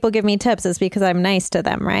why people give me tips, is because I'm nice to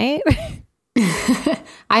them, right?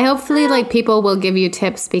 I hopefully, like, people will give you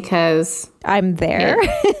tips because I'm there.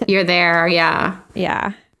 you're there. Yeah.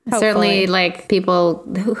 Yeah. Certainly, like, people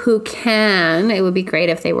who can, it would be great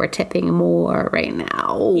if they were tipping more right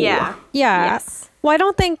now. Yeah. Yeah. Yes. Well, I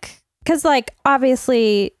don't think, because, like,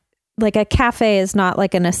 obviously, like, a cafe is not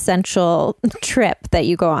like an essential trip that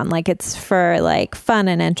you go on. Like, it's for, like, fun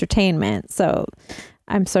and entertainment. So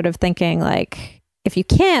I'm sort of thinking, like, if you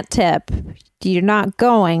can't tip, you're not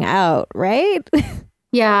going out, right?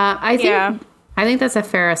 Yeah, I think that's a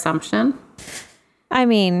fair assumption. I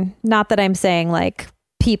mean, not that I'm saying, like,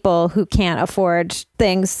 people who can't afford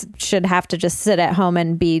things should have to just sit at home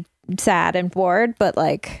and be sad and bored, but,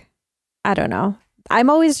 like, I don't know.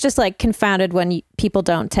 I'm always just, like, confounded when people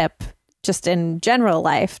don't tip, just in general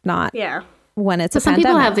life, not when it's a Some pandemic.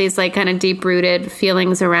 people have these, like, kind of deep-rooted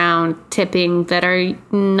feelings around tipping that are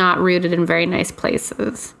not rooted in very nice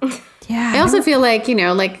places. Yeah. I also feel like,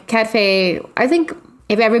 like Cafe, I think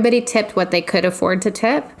if everybody tipped what they could afford to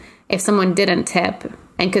tip, if someone didn't tip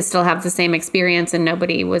and could still have the same experience and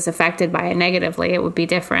nobody was affected by it negatively, it would be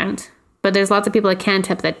different. But there's lots of people that can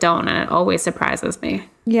tip that don't, and it always surprises me.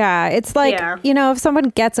 Yeah, it's like, if someone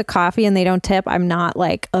gets a coffee and they don't tip, I'm not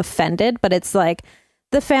like offended, but it's like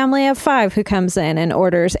the family of 5 who comes in and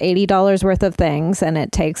orders $80 worth of things, and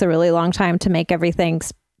it takes a really long time to make everything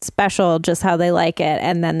special just how they like it,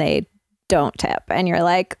 and then they don't tip, and you're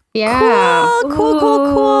like, cool.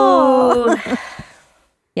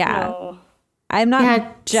 Yeah. No. I'm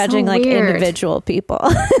not judging so like weird. individual people.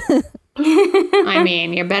 I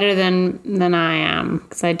mean, you're better than I am,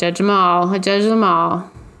 because I judge them all. I judge them all.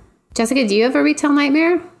 Jessica, do you have a retail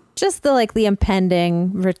nightmare? Just the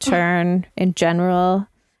impending return in general.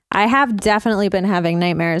 I have definitely been having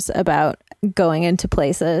nightmares about going into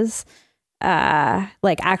places,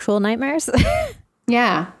 like actual nightmares.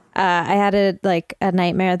 Yeah. I had a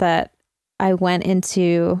nightmare that I went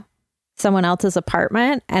into someone else's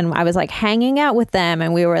apartment and I was like hanging out with them,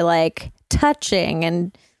 and we were like touching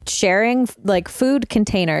and sharing like food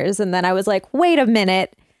containers. And then I was like, wait a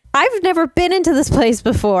minute, I've never been into this place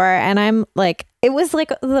before. And I'm like, it was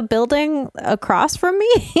like the building across from me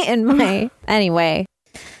in my anyway.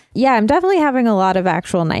 Yeah, I'm definitely having a lot of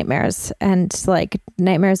actual nightmares, and like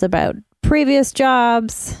nightmares about previous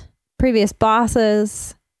jobs, previous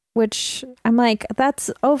bosses, which I'm like,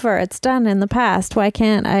 that's over. It's done in the past. Why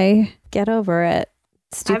can't I get over it?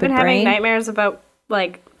 Stupid I've been brain. having nightmares about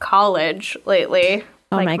like college lately.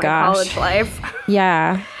 Oh like my gosh. College life.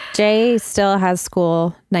 Yeah. Jay still has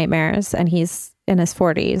school nightmares, and he's in his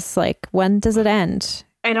 40s. Like, when does it end?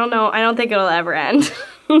 I don't know. I don't think it'll ever end.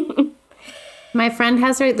 My friend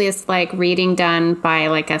has her at least like reading done by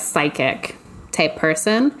like a psychic type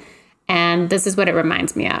person. And this is what it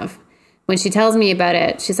reminds me of. When she tells me about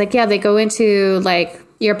it, she's like, yeah, they go into like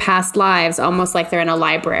your past lives, almost like they're in a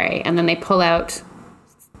library. And then they pull out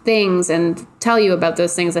things and tell you about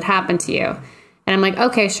those things that happened to you. And I'm like,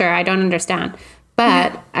 okay, sure. I don't understand.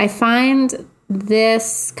 But I find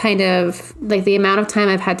this kind of like the amount of time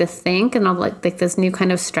I've had to think and all like this new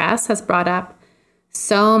kind of stress has brought up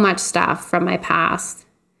so much stuff from my past.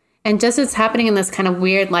 And just it's happening in this kind of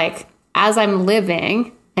weird, like as I'm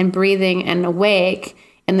living and breathing and awake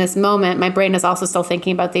in this moment, my brain is also still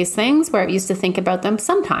thinking about these things where it used to think about them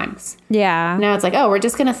sometimes. Yeah. Now it's like, oh, we're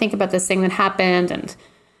just going to think about this thing that happened and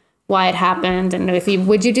why it happened. And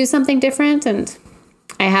would you do something different? And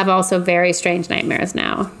I have also very strange nightmares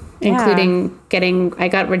now, including I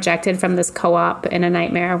got rejected from this co-op in a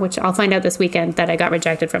nightmare, which I'll find out this weekend that I got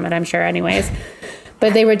rejected from it, I'm sure anyways.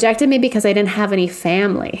 But they rejected me because I didn't have any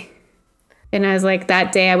family. And I was like,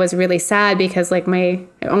 that day I was really sad because like I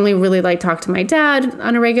only really like talk to my dad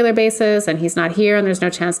on a regular basis, and he's not here and there's no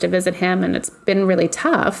chance to visit him. And it's been really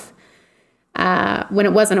tough when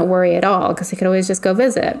it wasn't a worry at all, because I could always just go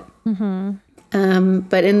visit. Mm-hmm.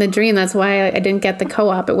 But in the dream, that's why I didn't get the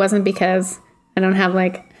co-op. It wasn't because I don't have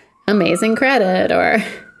like amazing credit or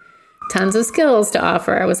tons of skills to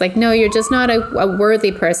offer. I was like, no, you're just not a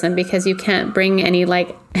worthy person because you can't bring any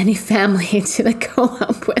family to the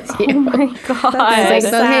co-op with you. Oh my god. That's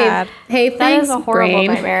So sad. hey, That thanks, is a horrible brain.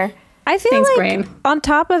 nightmare. I feel Thanks, like brain. on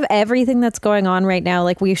top of everything that's going on right now,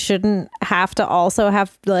 like we shouldn't have to also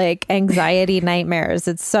have like anxiety nightmares.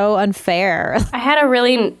 It's so unfair. I had a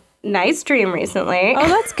really nice dream recently. Oh,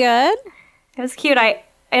 that's good. It was cute.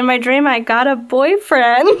 In my dream, I got a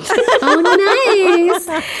boyfriend. Oh,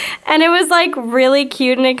 nice. And it was like really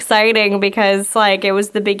cute and exciting because like it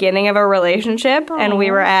was the beginning of a relationship. And we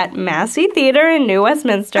were at Massey Theater in New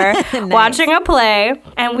Westminster watching a play,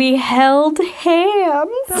 and we held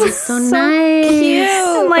hands. So nice.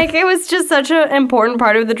 And like it was just such an important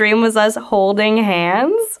part of the dream was us holding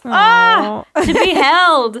hands. To be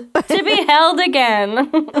held again.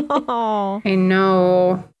 Oh, I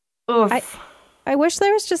know. Oof. I wish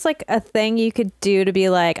there was just like a thing you could do to be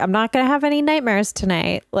like, I'm not gonna have any nightmares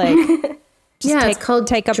tonight. Like, just It's called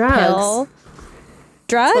take a drugs. pill.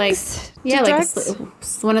 Drugs? Like, Do drugs?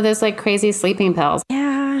 One of those like crazy sleeping pills.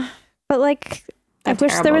 Yeah, but like, I They're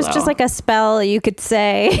wish there terrible, was just though. like a spell you could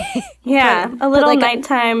say. Yeah, a little like,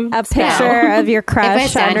 nighttime a spell. picture of your crush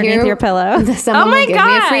stand underneath here- your pillow. Someone Oh my will give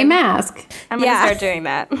me a free God. mask. I'm gonna Yeah. start doing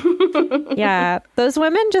that. Yeah, those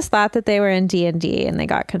women just thought that they were in D&D and they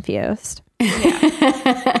got confused.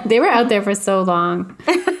 They were out there for so long.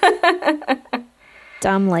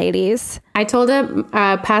 Dumb ladies. I told a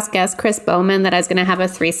past guest, Chris Bowman, that I was going to have a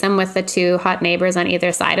threesome with the 2 hot neighbors on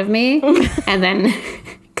either side of me. And then,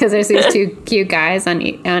 because there's these 2 cute guys on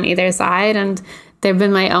either side, and they've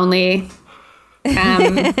been my only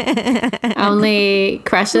only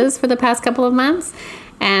crushes for the past couple of months.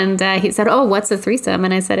 And he said, "Oh, what's a threesome?"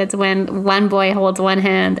 And I said, "It's when one boy holds one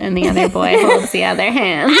hand and the other boy holds the other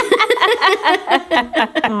hand."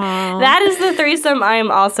 That is the threesome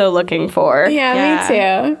I'm also looking for. Yeah, me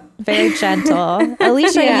too. Very gentle.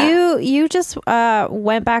 Alicia, you just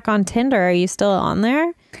went back on Tinder. Are you still on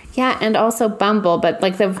there? Yeah, and also Bumble. But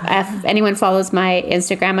like if anyone follows my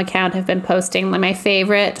Instagram account, I've been posting my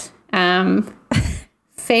favorite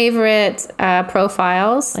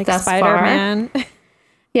profiles Like thus Spider-Man. far.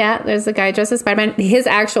 Yeah, there's a guy dressed as Spider-Man. His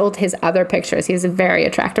other pictures, he's a very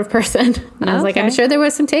attractive person. And I was like, I'm sure there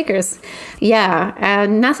was some takers. Yeah,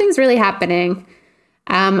 nothing's really happening.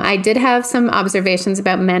 I did have some observations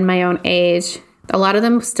about men my own age. A lot of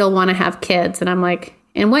them still want to have kids. And I'm like,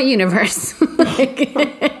 in what universe? Like,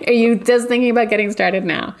 are you just thinking about getting started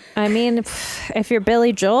now? I mean, if you're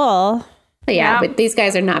Billy Joel. But these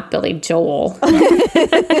guys are not Billy Joel.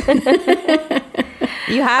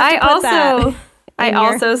 You have to put that. I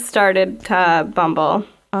also started Bumble.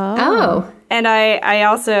 Oh. And I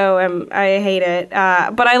also I hate it.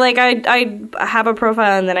 But I have a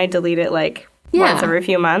profile and then I delete it once every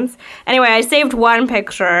few months. Anyway, I saved one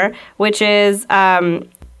picture, which is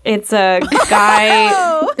it's a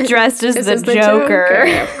guy dressed as the Joker.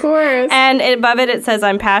 Of course. And above it says,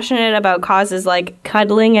 "I'm passionate about causes like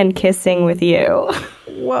cuddling and kissing with you."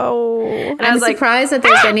 Whoa. And I'm surprised that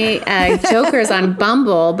there's any jokers on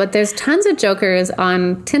Bumble, but there's tons of jokers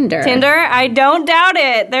on Tinder. I don't doubt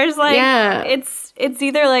it. There's it's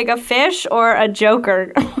either like a fish or a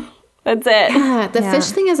joker. That's it. The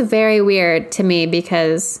fish thing is very weird to me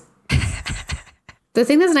because the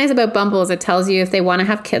thing that's nice about Bumble is it tells you if they want to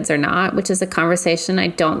have kids or not, which is a conversation I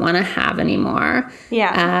don't want to have anymore.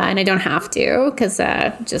 Yeah. And I don't have to because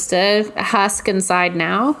just a husk inside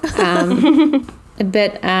now.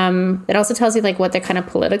 But it also tells you what their kind of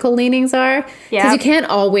political leanings are. Because you can't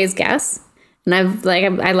always guess. And I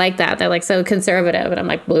like that. They're so conservative. And I'm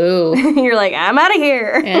like, boo. You're like, I'm out of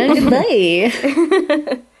here. And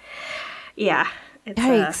goodbye. Yeah. It's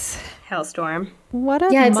Yikes. a hellstorm. What a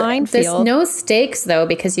There's minefield. no stakes, though,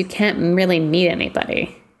 because you can't really meet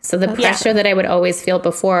anybody. So the pressure that I would always feel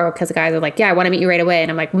before, because guys are like, yeah, I want to meet you right away.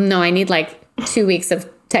 And I'm like, no, I need 2 weeks of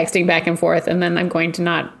texting back and forth, and then I'm going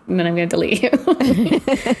to delete you.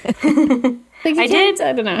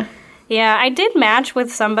 I don't know. Yeah, I did match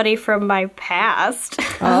with somebody from my past.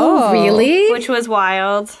 Oh, really? Which was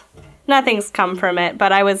wild. Nothing's come from it,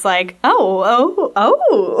 but I was like, oh.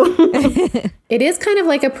 It is kind of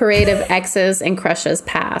like a parade of exes and crushes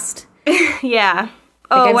past. Yeah.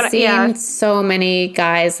 I've seen so many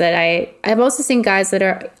guys that I've also seen guys that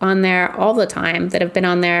are on there all the time, that have been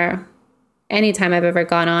on there anytime I've ever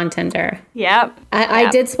gone on Tinder. Yep. I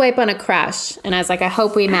did swipe on a crush, and I was like, I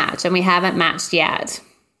hope we match, and we haven't matched yet.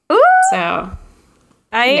 Ooh. So,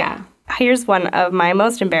 Here's one of my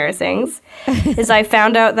most embarrassings, is I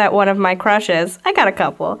found out that one of my crushes, I got a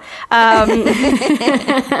couple,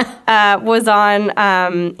 was on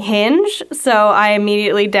Hinge. So I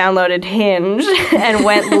immediately downloaded Hinge and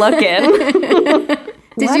went looking.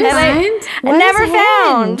 Did you find? I never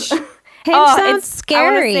found. Hinge sounds scary.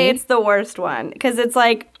 I want to say it's the worst one because it's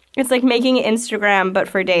like making Instagram but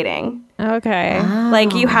for dating. Okay.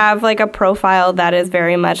 Like you have a profile that is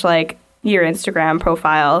very much like your Instagram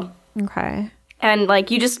profile. Okay. And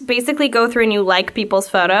you just basically go through and you like people's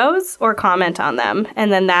photos or comment on them,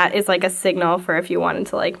 and then that is a signal for if you wanted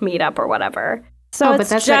to meet up or whatever. So but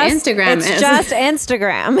that's what Instagram is. It's just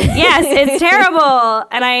Instagram. Yes, it's terrible.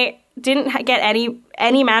 And I didn't get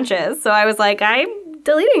any matches, so I was like, I'm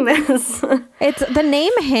deleting this. It's the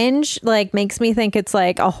name Hinge makes me think it's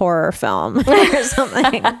a horror film or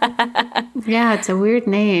something. Yeah, it's a weird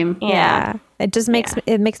name. Yeah. It just makes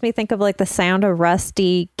me think of the sound a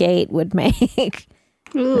rusty gate would make.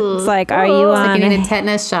 Ooh. It's are you on you need a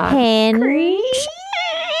tetanus shot? Hinge?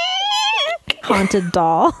 Haunted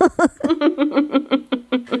doll.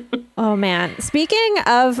 Oh man. Speaking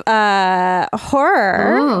of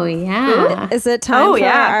horror. Oh yeah. Is it time for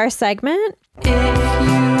our segment? If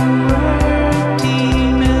you were a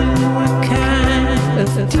demon, what kind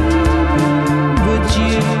of demon would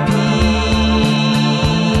you be?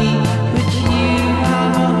 Would you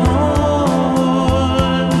have a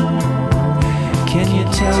horn? Can you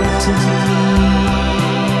tell it to me?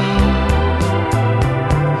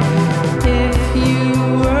 If you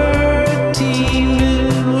were a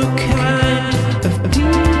demon, what kind of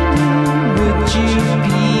demon would you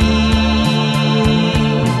be?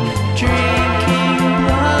 Drinking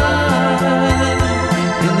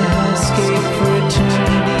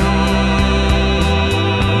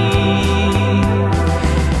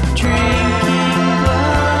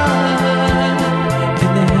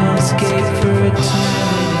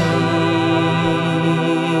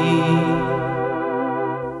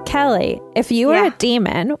if you were Yeah. a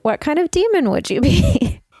demon, what kind of demon would you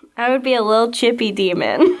be? I would be a little chippy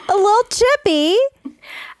demon. A little chippy.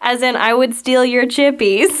 As in, I would steal your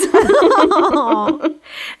chippies.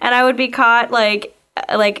 And I would be caught, like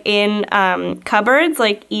in cupboards,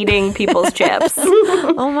 like eating people's chips.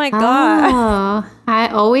 Oh my god. Oh, I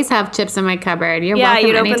always have chips in my cupboard. You're Yeah, welcome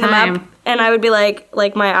you'd open anytime. them up, and I would be like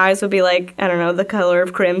my eyes would be like, I don't know, the color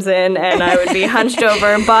of crimson, and I would be hunched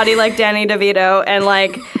over, body like Danny DeVito, and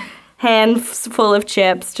like hands full of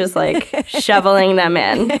chips, just like shoveling them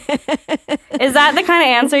in. Is that the kind of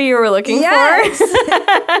answer you were looking Yes. for?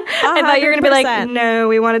 I thought you were gonna be like, 100%. no,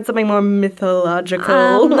 we wanted something more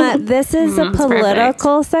mythological. This is a That's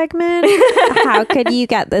political segment. How could you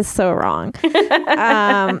get this so wrong?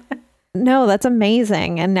 No, that's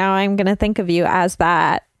amazing. And now I'm going to think of you as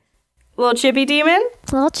that. Little chippy demon.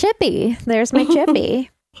 Little Chippy. There's my Chippy.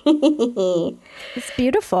 It's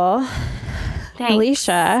beautiful. Thanks.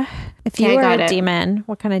 Alicia, if you Okay, I were got a it. demon,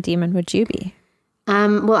 what kind of demon would you be?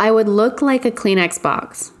 Well, I would look like a Kleenex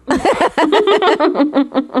box.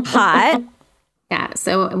 Hot. Yeah.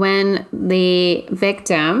 So when the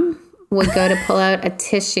victim would go to pull out a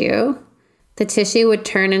tissue, the tissue would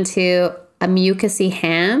turn into a mucousy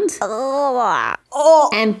hand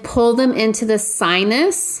and pull them into the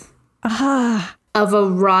sinus of a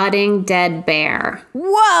rotting dead bear.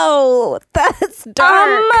 Whoa, that's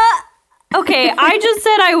dark. Okay, I just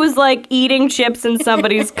said I was like eating chips in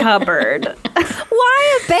somebody's cupboard.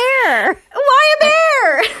 Why a bear? Why a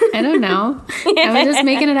bear? I don't know. I was just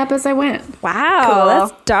making it up as I went. Wow, Cool.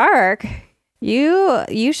 that's dark.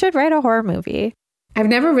 You should write a horror movie. I've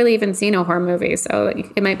never really even seen a horror movie, so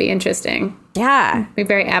it might be interesting. Yeah. Be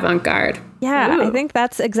very avant-garde. Yeah, I Ooh. think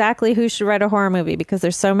that's exactly who should write a horror movie because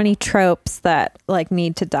there's so many tropes that like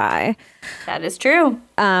need to die. That is true.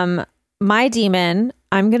 My demon,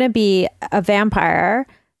 I'm going to be a vampire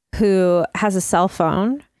who has a cell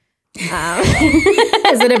phone.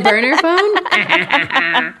 Is it a burner phone?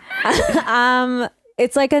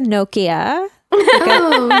 It's like a Nokia,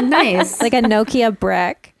 Oh, nice. like a Nokia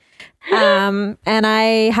brick. And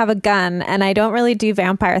I have a gun and I don't really do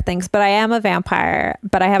vampire things, but I am a vampire,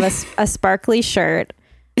 but I have a sparkly shirt.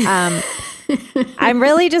 I'm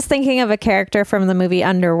really just thinking of a character from the movie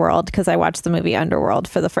Underworld because I watched the movie Underworld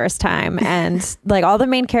for the first time, and like all the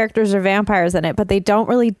main characters are vampires in it, but they don't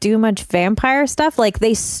really do much vampire stuff. Like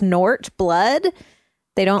they snort blood.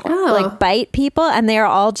 They don't like bite people, and they are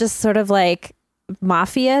all just sort of like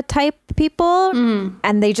mafia type people,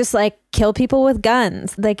 and they just like kill people with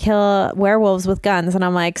guns. They kill werewolves with guns, and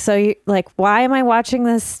I'm like, so you, like, why am I watching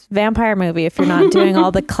this vampire movie if you're not doing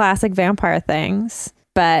all the classic vampire things?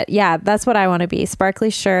 But yeah, that's what I want to be: sparkly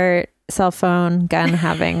shirt, cell phone, gun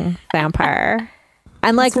having vampire.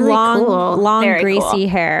 And like really long, cool. long, Very greasy cool.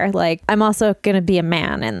 hair. Like I'm also going to be a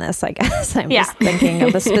man in this, I guess. I'm Yeah. just thinking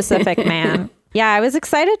of a specific man. Yeah, I was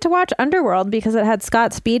excited to watch Underworld because it had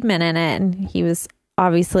Scott Speedman in it. And he was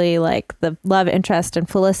obviously like the love interest in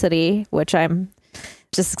Felicity, which I'm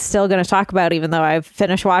just still going to talk about, even though I've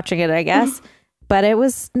finished watching it, I guess. But it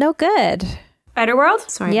was no good. Underworld?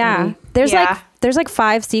 Sorry, Yeah. buddy. There's like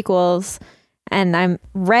 5 sequels and I'm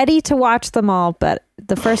ready to watch them all, but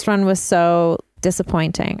the first one was so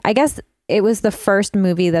disappointing. I guess it was the first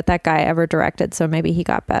movie that guy ever directed, so maybe he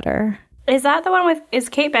got better. Is that the one with, is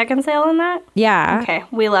Kate Beckinsale in that? Yeah. Okay,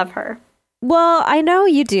 we love her. Well, I know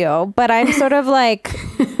you do, but I'm sort of like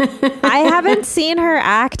I haven't seen her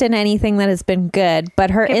act in anything that has been good, but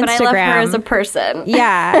her Okay, Instagram. but I love her as a person.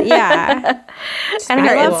 yeah, yeah. And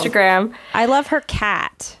her I love- Instagram. I love her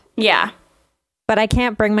cat. Yeah. But I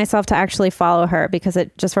can't bring myself to actually follow her because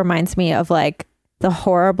it just reminds me of like the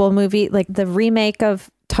horrible movie, like the remake of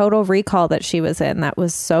Total Recall that she was in that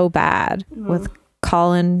was so bad with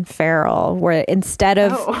Colin Farrell, where instead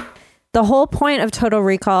of the whole point of Total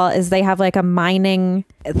Recall is they have like a mining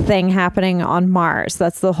thing happening on Mars.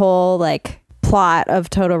 That's the whole like plot of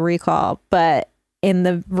Total Recall. But in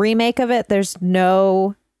the remake of it, there's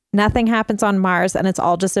nothing happens on Mars, and it's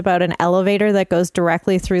all just about an elevator that goes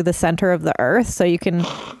directly through the center of the Earth. So you can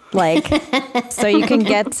like, so you can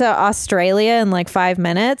get to Australia in like 5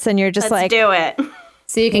 minutes, and you're just Let's like, do it.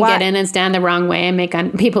 So you can What? get in and stand the wrong way and make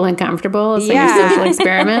people uncomfortable. It's like Yeah. a social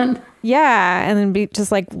experiment. yeah, and then be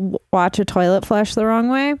just like watch a toilet flush the wrong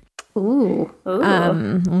way. Ooh. Ooh.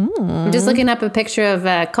 I'm just looking up a picture of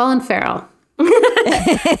Colin Farrell.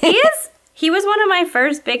 He was one of my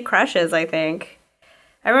first big crushes, I think.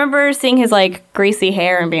 I remember seeing his like greasy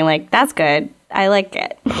hair and being like, that's good. I like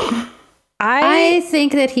it. I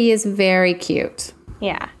think that he is very cute.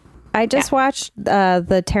 Yeah. I just watched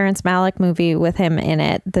the Terrence Malick movie with him in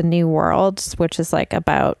it, The New World, which is like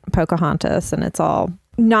about Pocahontas, and it's all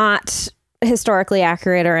not historically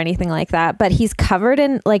accurate or anything like that, but he's covered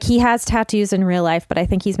in like he has tattoos in real life, but I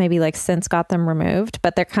think he's maybe like since got them removed,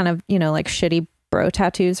 but they're kind of, you know, like shitty bro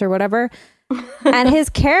tattoos or whatever. And his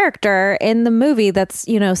character in the movie that's,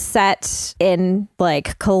 you know, set in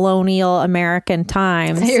like colonial American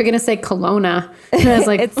times. You're gonna say Kelowna. I was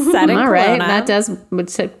like, It's set in all right, Kelowna. that does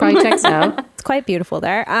probably checks out. It's quite beautiful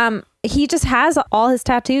there. He just has all his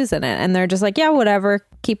tattoos in it, and they're just like, yeah, whatever,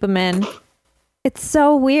 keep them in. It's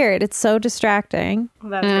so weird. It's so distracting.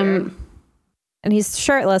 That's weird. And he's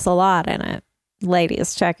shirtless a lot in it.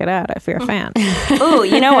 Ladies, check it out if you're a fan. Ooh,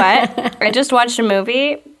 you know what? I just watched a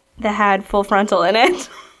movie that had Full Frontal in it.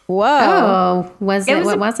 Whoa. Oh, was it?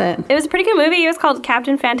 What was it? It was a pretty good movie. It was called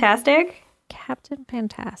Captain Fantastic. Captain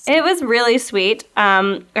Fantastic. It was really sweet.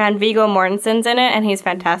 And Viggo Mortensen's in it, and he's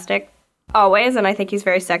fantastic always. And I think he's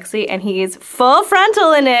very sexy, and he's full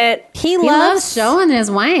frontal in it. He He loves loves showing his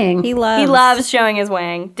wang. He loves. He loves showing his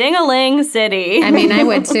wang. Ding-a-ling city. I mean, I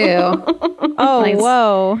would too. Oh, Like-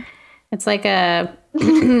 whoa. It's like a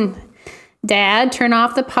Dad, turn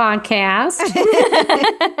off the podcast.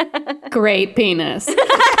 Great penis.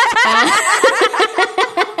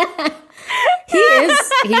 He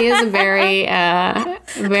is a very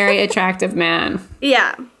very attractive man.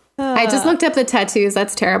 Yeah. I just looked up the tattoos.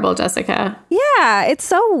 That's terrible, Jessica. Yeah, it's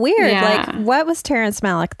so weird. Yeah. Like, what was Terrence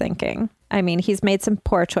Malick thinking? I mean, he's made some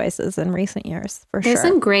poor choices in recent years, for There's sure.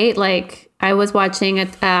 some great, like, I was watching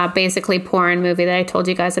a basically porn movie that I told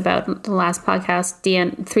you guys about in the last podcast,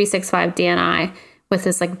 365 DNI, with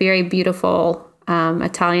this, like, very beautiful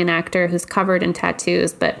Italian actor who's covered in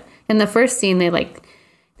tattoos. But in the first scene, they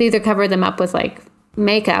either cover them up with, like,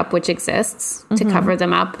 makeup, which exists to cover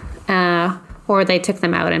them up, or they took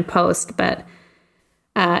them out in post. But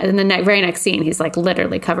in the very next scene, he's, like,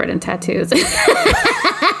 literally covered in tattoos.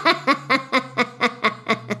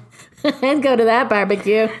 I'd go to that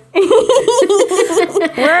barbecue.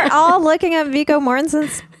 We're all looking at Viggo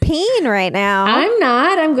Mortensen's peen right now. I'm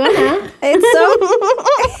not. I'm gonna.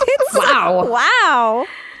 It's so Wow. wow.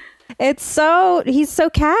 It's so he's so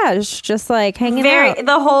cash, just like hanging out.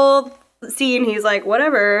 The whole scene, he's like,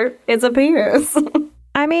 whatever, it's a penis.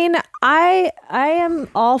 I mean, I am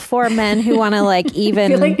all for men who want to like even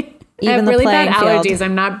I feel like I even have the really bad playing allergies. field.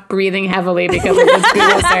 I'm not breathing heavily because of this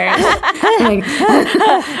Google search. Like,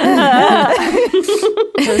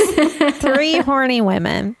 Three horny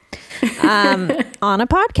women on a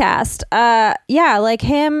podcast. Yeah, like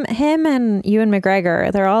him and Ewan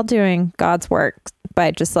McGregor, they're all doing God's work by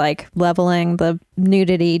just like leveling the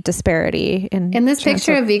nudity disparity in in this terms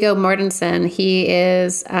picture of Viggo Mortensen, he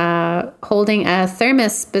is holding a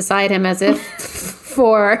thermos beside him as if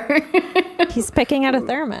for he's picking out a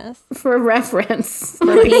thermos. for reference,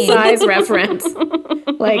 like me. size reference.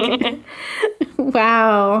 Like,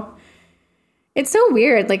 wow, it's so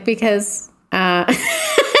weird. Like because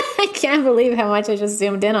I can't believe how much I just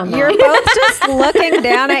zoomed in on that. You're both just looking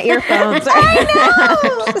down at your phones.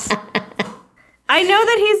 I know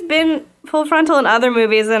that he's been full frontal in other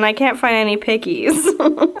movies, and I can't find any pickies.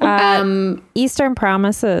 Eastern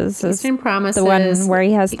Promises is Eastern Promises, the one where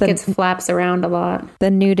he has he gets the flaps around a lot.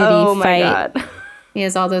 nudity Oh my fight. god. He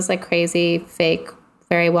has all those like crazy, fake,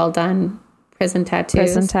 very well done prison tattoos.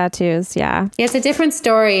 Prison tattoos, yeah. Yeah, it's a different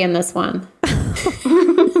story in this one.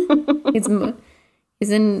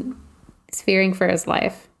 He's fearing for his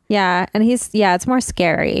life. Yeah, and it's more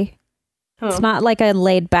scary. It's not like a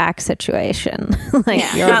laid back situation. Like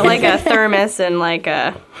you're Not like a thermos and like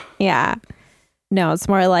a... yeah. No, it's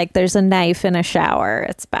more like there's a knife in a shower.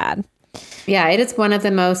 It's bad. Yeah, it is one of the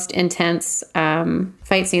most intense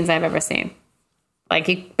fight scenes I've ever seen. Like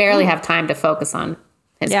you barely have time to focus on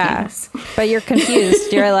his penis. But you're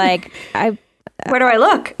confused. You're like, Where do I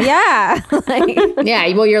look? yeah. Like,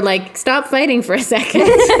 Yeah, well, you're like, stop fighting for a second.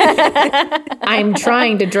 I'm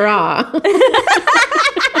trying to draw.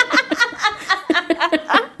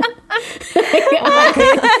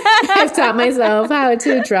 I've taught myself how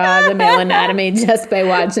to draw the male anatomy just by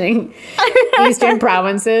watching Eastern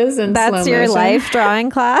Provinces and that's slow your motion. life drawing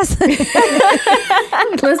class.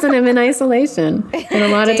 Listen, I'm in isolation in a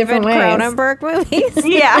lot of different ways. Cronenberg movies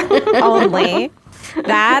Yeah. only.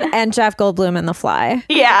 That and Jeff Goldblum in The Fly,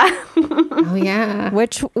 Yeah. Oh yeah,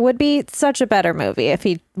 which would be such a better movie if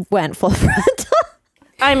he went full frontal.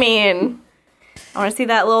 I mean, I want to see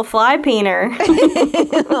that little fly peener.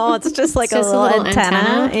 Oh, it's just like It's just a little antenna.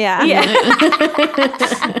 antenna. Yeah.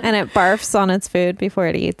 Yeah. And it barfs on its food before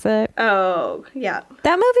it eats it. Oh, yeah.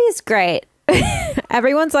 That movie is great.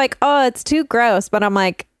 Everyone's like, oh, it's too gross. But I'm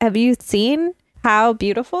like, have you seen how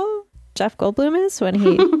beautiful Jeff Goldblum is when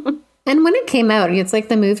he... and when it came out, it's like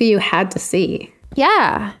the movie you had to see.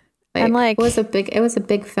 Yeah. And, like, it was a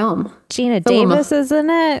big film. Gina Film. Davis is in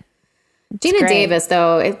it. Gina great. Davis,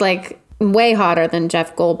 though, it's like way hotter than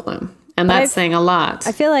Jeff Goldblum, and that's saying a lot.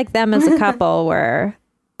 I feel like them as a couple were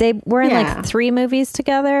in Yeah. like 3 movies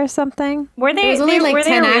together or something. Were they? There was only, like, were they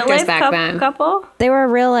 10 a real actors life back then. couple? They were a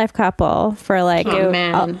real life couple for like Oh,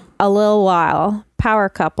 man. a little while. Power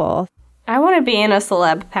couple. I want to be in a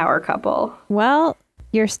celeb power couple. Well,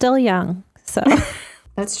 you're still young, so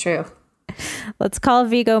That's true. let's call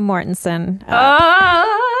Viggo Mortensen.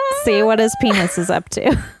 See what his penis is up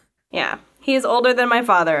to. Yeah, he's older than my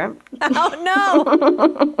father. Oh no!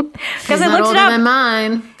 Because I Not looked older it up, than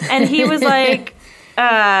mine. and he was like,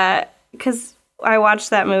 because I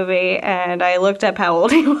watched that movie and I looked up how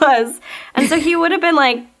old he was, and so he would have been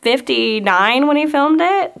like 59 when he filmed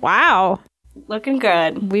it. Wow. Looking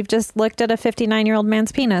good. We've just looked at a 59-year-old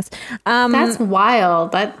man's penis. That's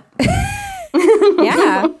wild. That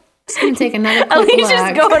Yeah. just gonna take another quick Alicia's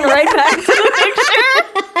look. going right back to the picture.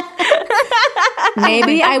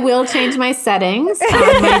 Maybe I will change my settings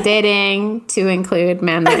on my dating to include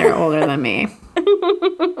men that are older than me.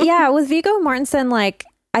 Yeah, with Viggo Mortensen, like,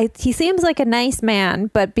 he seems like a nice man,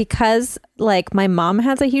 but because like my mom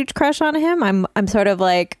has a huge crush on him, I'm sort of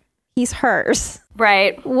like, he's hers.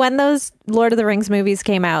 Right. When those Lord of the Rings movies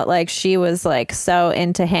came out, like, she was like so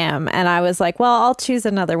into him, and I was like, well, I'll choose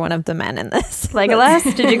another one of the men in this. Legolas?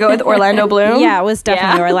 Did you go with Orlando Bloom? Yeah, it was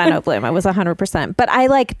definitely Yeah. Orlando Bloom. I was 100%. But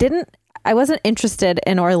I wasn't interested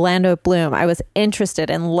in Orlando Bloom. I was interested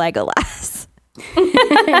in Legolas.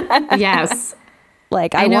 Yes.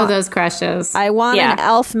 Like, I know want, those crushes. I want Yeah. an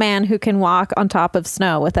elf man who can walk on top of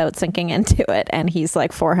snow without sinking into it, and he's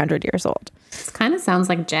like 400 years old. This kind of sounds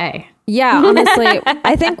like Jay. Yeah, honestly,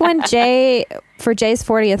 I think when for Jay's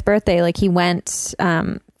 40th birthday, like, he went,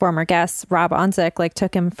 former guest Rob Onzik, like,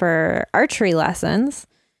 took him for archery lessons.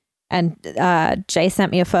 And Jay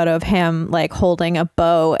sent me a photo of him like holding a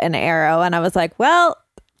bow and arrow. And I was like, well,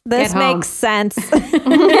 this Get home. makes sense.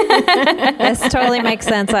 This totally makes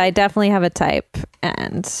sense. I definitely have a type.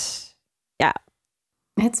 And yeah,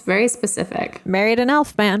 It's very specific. married an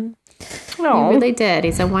elf man. He really did.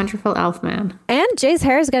 He's a wonderful elf man. And Jay's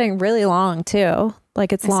hair is getting really long too.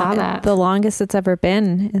 Like, it's I saw long, that. the longest it's ever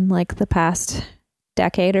been in like the past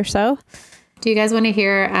decade or so. Do you guys want to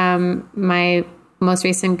hear my most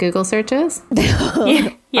recent Google searches?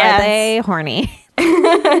 Yes. Are they horny?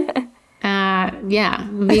 Yeah.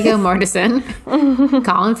 Viggo Mortensen,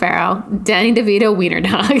 Colin Farrell, Danny DeVito, Wiener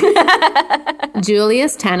Dog,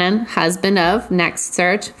 Julius Tennant, husband of, next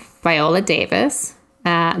search, Viola Davis.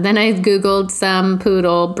 Then I Googled some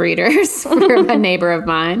poodle breeders for a neighbor of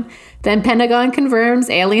mine. Then Pentagon confirms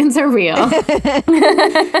aliens are real.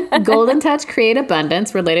 Golden Touch create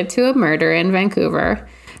abundance related to a murder in Vancouver.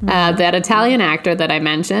 That Italian actor that I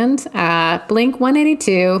mentioned. Blink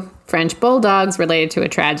 182. French bulldogs related to a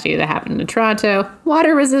tragedy that happened in Toronto.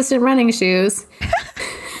 Water resistant running shoes.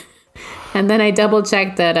 And then I double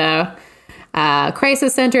checked that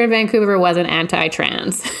Crisis Center in Vancouver wasn't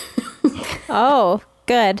anti-trans. Oh,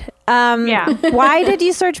 good. Yeah. Why did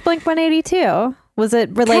you search Blink 182? Was it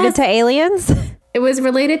related to aliens? It was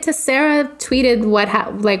related to Sarah tweeted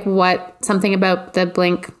something about the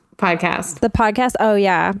Blink podcast. The podcast? Oh,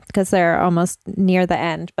 yeah, because they're almost near the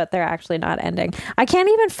end, but they're actually not ending. I can't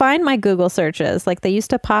even find my Google searches. Like, they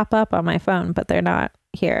used to pop up on my phone, but they're not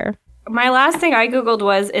here. My last thing I Googled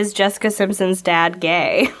was, is Jessica Simpson's dad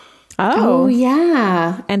gay? Oh,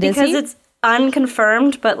 Yeah. and is Because he? it's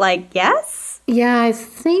unconfirmed, but like, yes. Yeah, I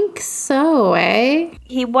think so, eh?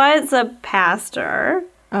 He was a pastor,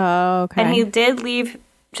 Oh, okay. and he did leave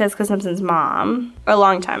Jessica Simpson's mom a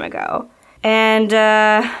long time ago. And,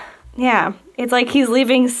 yeah, it's like he's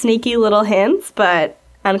leaving sneaky little hints, but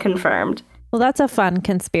unconfirmed. Well, that's a fun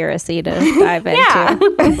conspiracy to dive into. Yeah.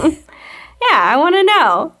 Yeah, I want to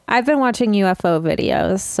know. I've been watching UFO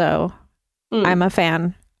videos, so I'm a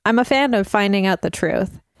fan. I'm a fan of finding out the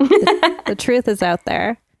truth. The truth is out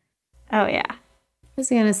there. Oh, yeah. What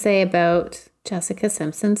was I going to say about Jessica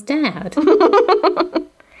Simpson's dad?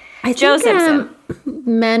 I Joe think, Simpson.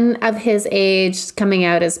 Men of his age coming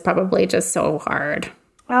out is probably just so hard.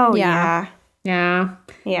 Oh, Yeah. Yeah.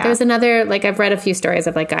 Yeah. There's another, like, I've read a few stories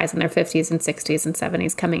of, like, guys in their 50s and 60s and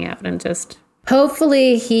 70s coming out and just...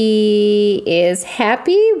 Hopefully he is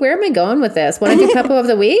happy. Where am I going with this? Want to do Puppo of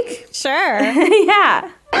the Week? Sure.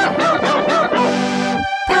 Yeah.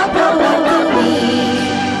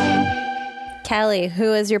 Kelly,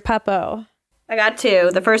 who is your puppo? I got two.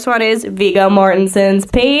 The first one is Viggo Mortensen's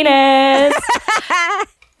penis.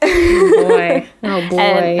 Boy. Oh,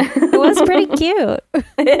 boy. It was pretty cute.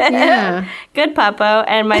 Yeah. Good puppo.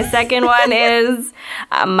 And my second one is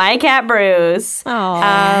my cat Bruce.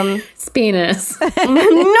 Oh, Spinus.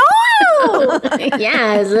 No!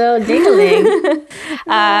 Yeah, it's a little giggling.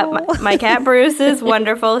 My cat Bruce is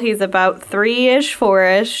wonderful. He's about 3-ish,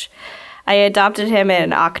 4-ish. I adopted him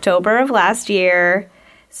in October of last year.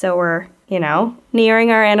 So we're, nearing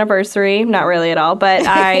our anniversary. Not really at all, but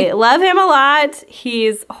I love him a lot.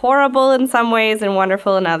 He's horrible in some ways and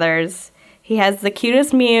wonderful in others. He has the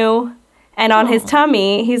cutest mew. And on his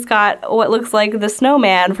tummy, he's got what looks like the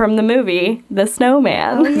snowman from the movie, The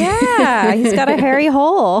Snowman. yeah. He's got a hairy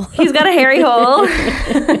hole. He's got a hairy hole.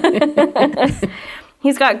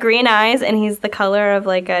 He's got green eyes, and he's the color of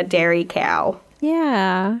like a dairy cow.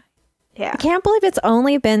 Yeah. Yeah. I can't believe it's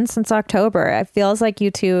only been since October. It feels like you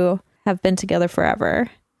two have been together forever.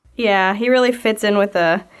 Yeah, he really fits in with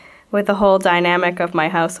the whole dynamic of my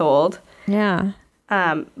household. Yeah.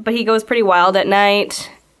 But he goes pretty wild at night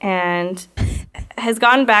and has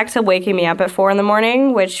gone back to waking me up at 4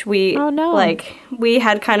 a.m, which we we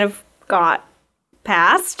had kind of got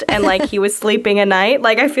past, and like he was sleeping a night.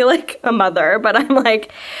 Like I feel like a mother, but I'm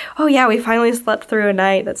like, oh yeah, we finally slept through a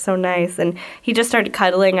night. That's so nice. And he just started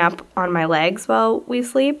cuddling up on my legs while we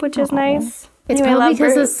sleep, which is nice. It's Anyway, I probably love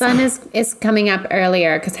because the Bruce. sun is coming up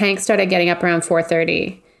earlier, because Hank started getting up around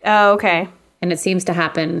 4:30, Oh, okay. and it seems to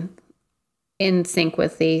happen in sync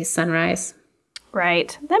with the sunrise.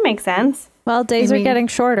 Right. That makes sense. Well, days are getting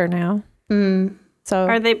shorter now. So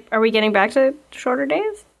Are we getting back to shorter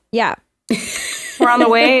days? yeah, We're on the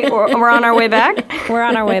way. We're on our way back. we're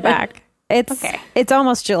on our way back. It's Okay. It's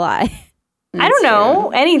almost July. I don't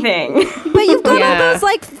know anything. But you've got Yeah. all those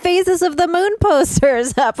like phases of the moon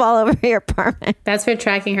posters up all over your apartment. That's for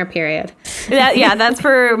tracking her period. That's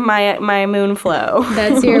for my moon flow.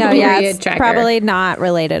 That's your No, yeah, period it's tracker. probably not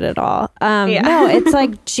related at all. Yeah. No, it's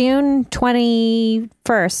like June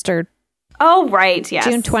 21st or Oh, right. Yes.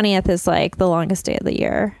 June 20th is like the longest day of the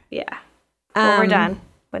year. Yeah. Well, we're Um, done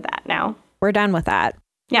with that now. We're done with that.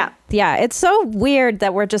 Yeah. Yeah, it's so weird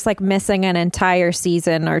that we're just like missing an entire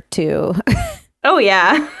season or two. Oh,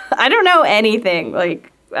 yeah. I don't know anything.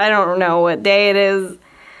 Like, I don't know what day it is,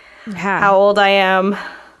 Yeah. how old I am,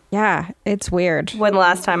 Yeah, it's weird. when the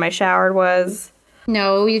last time I showered was.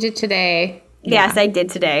 No, you did today. Yes, I did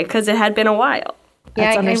today because it had been a while.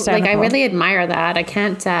 That's I understandable. really admire that. I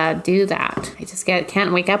can't do that. I just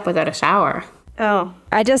can't wake up without a shower. Oh.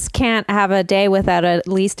 I just can't have a day without at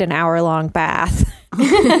least an hour-long bath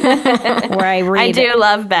where I read. I do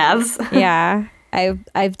love baths. Yeah.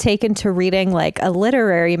 I've taken to reading like a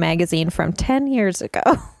literary magazine from 10 years ago.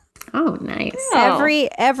 Oh, nice.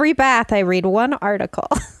 Every bath I read one article.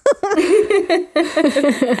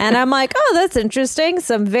 And I'm like, oh, that's interesting.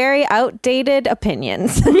 Some very outdated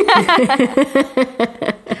opinions.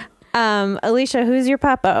 Alicia, who's your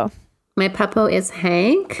puppo? My puppo is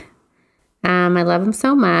Hank. I love him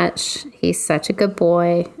so much. He's such a good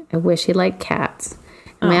boy. I wish he liked cats.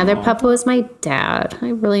 And my other puppo is my dad. I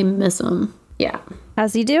really miss him. Yeah.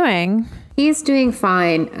 How's he doing? He's doing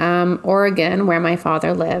fine. Oregon, where my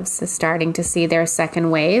father lives, is starting to see their second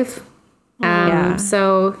wave. Yeah.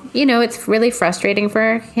 So, it's really frustrating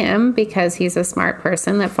for him because he's a smart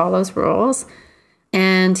person that follows rules.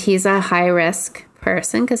 And he's a high-risk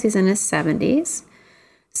person because he's in his 70s.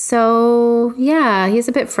 So, yeah, he's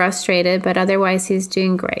a bit frustrated, but otherwise he's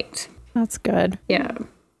doing great. That's good. Yeah.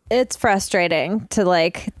 It's frustrating to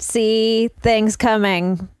like see things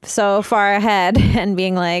coming so far ahead and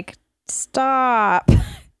being like, stop.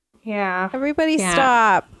 Yeah. Everybody Yeah.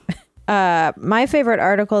 stop. My favorite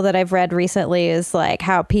article that I've read recently is like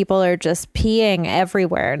how people are just peeing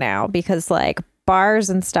everywhere now because like bars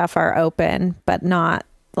and stuff are open, but not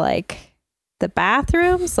like the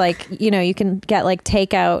bathrooms. Like, you can get like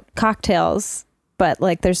takeout cocktails, but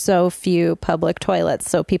like there's so few public toilets.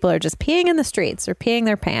 So people are just peeing in the streets or peeing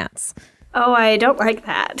their pants. Oh, I don't like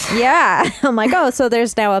that. Yeah. I'm like, oh, so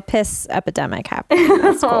there's now a piss epidemic happening.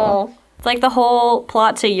 That's cool. Oh. It's like the whole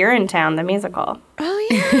plot to Urinetown, the musical. Oh,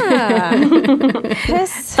 yeah.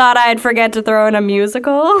 Piss. Thought I'd forget to throw in a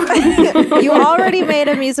musical. You already made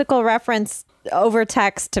a musical reference over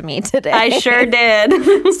text to me today. I sure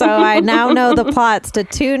did. So I now know the plots to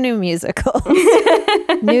 2 new musicals.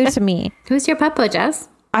 New to me. Who's your puppo, Jess?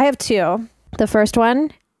 I have 2. The first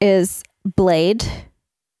one is Blade.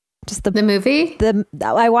 Just The movie?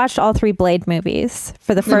 I watched all 3 Blade movies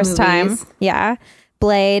for the first time. movies. Yeah.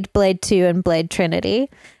 Blade 2, and Blade Trinity.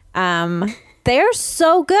 They're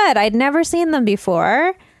so good. I'd never seen them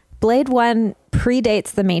before. Blade 1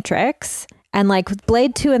 predates The Matrix. And like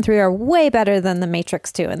Blade 2 and 3 are way better than the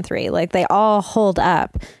Matrix 2 and 3. Like they all hold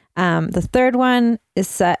up. The third one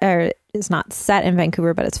is not set in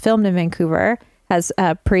Vancouver, but it's filmed in Vancouver. Has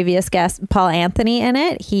a previous guest, Paul Anthony, in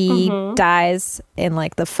it. He dies in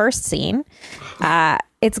like the first scene.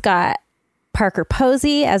 It's got Parker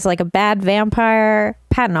Posey as like a bad vampire.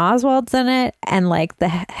 Patton Oswalt's in it, and like the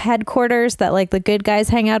headquarters that like the good guys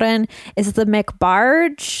hang out in is the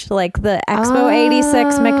McBarge, like the Expo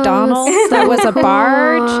 86 McDonald's that was a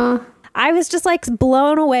barge. I was just like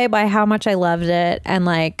blown away by how much I loved it, and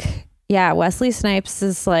like Wesley Snipes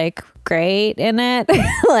is like great in it.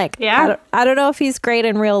 Like I don't know if he's great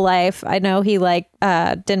in real life. I know he like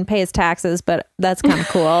didn't pay his taxes, but that's kind of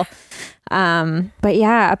cool. But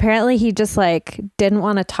yeah, apparently he just like didn't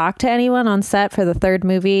want to talk to anyone on set for the third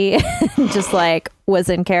movie. Just like was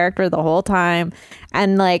in character the whole time.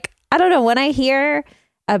 And like, I don't know, when I hear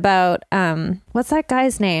about what's that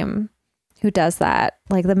guy's name who does that?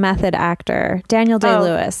 Like the method actor, Daniel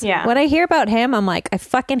Day-Lewis. Yeah. When I hear about him, I'm like, I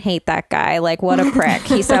fucking hate that guy. Like, what a prick.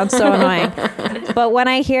 He sounds so annoying. But when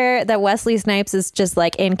I hear that Wesley Snipes is just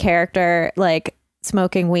like in character, like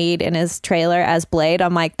smoking weed in his trailer as Blade,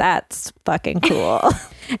 I'm like, that's fucking cool.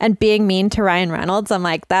 And being mean to Ryan Reynolds, I'm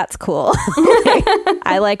like, that's cool.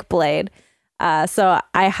 I like Blade. So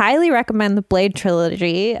I highly recommend the Blade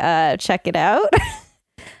trilogy. Check it out.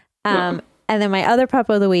 And then my other pup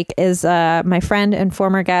of the week is my friend and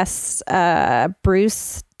former guest,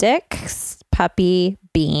 Bruce Dick's puppy,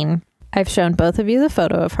 Bean. I've shown both of you the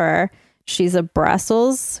photo of her. She's a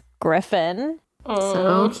Brussels Griffon.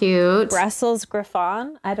 So cute. Brussels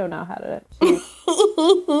Griffon. I don't know how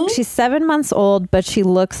to. She's 7 months old, but she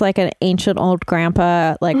looks like an ancient old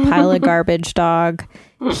grandpa, like pile of garbage dog.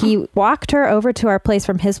 He walked her over to our place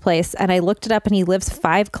from his place, and I looked it up, and he lives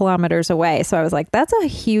 5 kilometers away. So I was like, that's a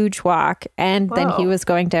huge walk. And then he was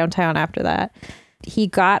going downtown after that. He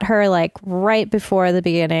got her like right before the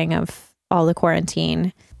beginning of all the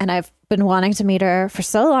quarantine. And I've been wanting to meet her for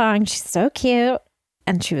so long. She's so cute.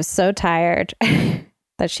 And she was so tired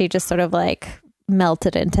that she just sort of like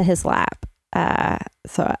melted into his lap.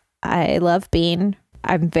 So I love Bean.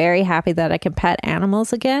 I'm very happy that I can pet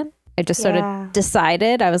animals again. I just sort of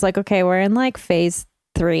decided, I was like, okay, we're in like phase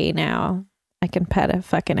 3 now. I can pet a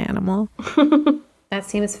fucking animal. That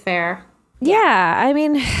seems fair. Yeah. I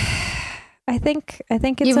mean, I think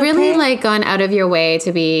it's You've really okay. like gone out of your way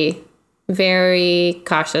to be very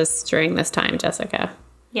cautious during this time, Jessica.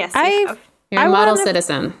 Yes, You're a model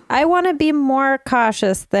citizen. I want to be more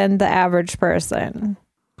cautious than the average person.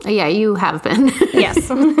 Yeah, you have been. yes.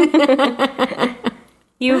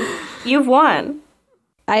 You've won.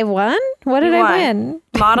 I won? What did I win?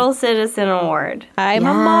 Model Citizen Award. I'm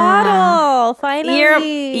a model.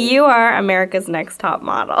 Finally. You are America's Next Top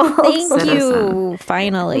Model. Thank you.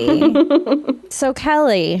 Finally. So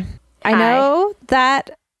Kelly, I know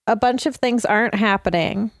that a bunch of things aren't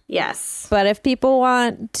happening. Yes. But if people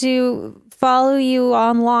want to follow you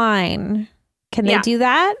online, can they do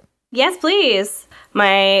that? Yes, please.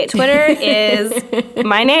 My Twitter is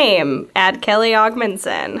my name,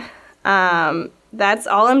 @KellyAugmanson. That's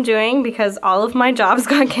all I'm doing because all of my jobs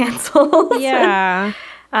got canceled. Yeah.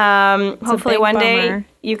 Hopefully one day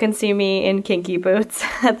you can see me in kinky boots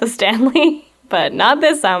at the Stanley, but not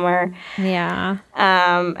this summer. Yeah.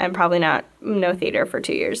 And probably no theater for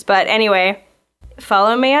 2 years. But anyway,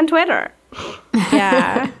 follow me on Twitter.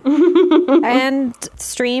 Yeah. And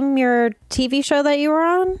stream your TV show that you were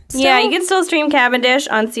on still? Yeah, you can still stream Cavendish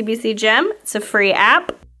on CBC Gem. It's a free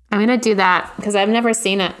app. I'm going to do that because I've never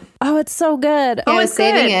seen it. Oh, it's so good. I was it's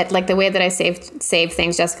saving good. it like the way that I save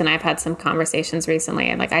things. Jessica and I have had some conversations recently.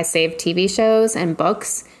 And like I save TV shows and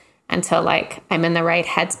books until like I'm in the right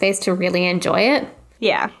headspace to really enjoy it.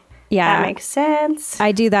 Yeah. Yeah. That makes sense.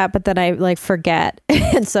 I do that, but then I like forget.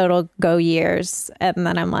 And so it'll go years. And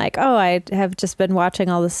then I'm like, oh, I have just been watching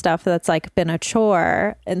all this stuff that's like been a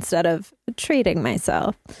chore instead of treating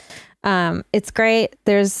myself. It's great.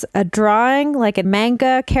 There's a drawing, like a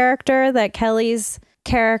manga character that Kelly's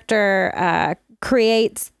character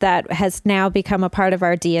creates that has now become a part of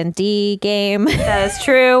our D&D game. That is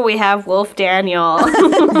true. We have Wolf Daniel.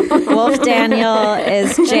 Wolf Daniel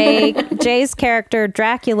is Jay's character,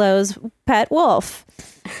 Draculo's pet wolf.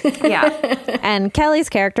 Yeah. And Kelly's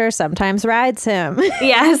character sometimes rides him.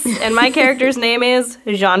 Yes. And my character's name is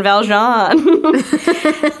Jean Valjean.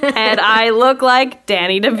 And I look like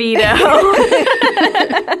Danny DeVito.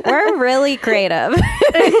 We're really creative.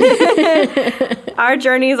 Our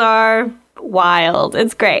journeys are wild.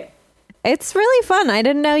 It's great. It's really fun. I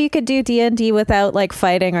didn't know you could do D&D without like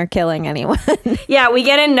fighting or killing anyone. Yeah, we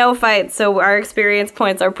get in no fights, so our experience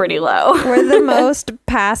points are pretty low. We're the most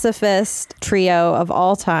pacifist trio of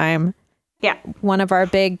all time. Yeah, One of our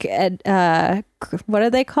big, what are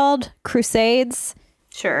they called? Crusades.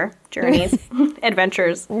 sure. Journeys,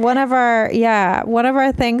 adventures. One of our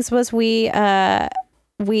things was we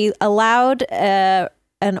allowed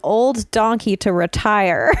an old donkey to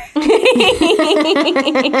retire.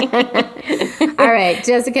 All right,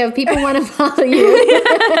 Jessica, if people want to follow you.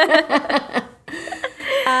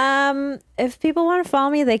 If people want to follow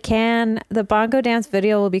me, they can. The bongo dance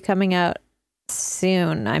video will be coming out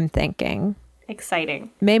soon, I'm thinking. Exciting.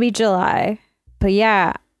 Maybe July. But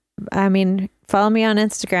yeah, I mean, follow me on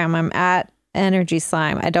Instagram. I'm at Energy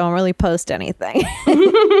Slime. I don't really post anything.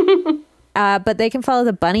 But they can follow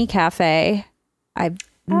the Bunny Cafe. I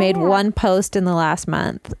made one post in the last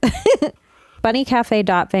month.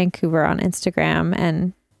 bunnycafe.vancouver on Instagram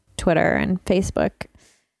and Twitter and Facebook.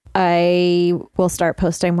 I will start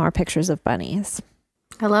posting more pictures of bunnies.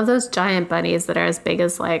 I love those giant bunnies that are as big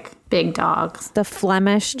as like big dogs. The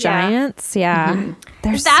Flemish giants. Yeah.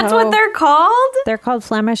 They're That's what they're called? They're called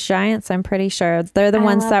Flemish giants, I'm pretty sure. They're the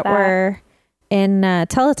ones love that that. were in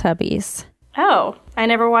Teletubbies. Oh, I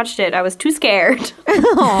never watched it. I was too scared.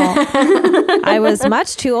 I was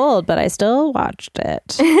much too old, but I still watched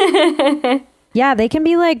it. Yeah, they can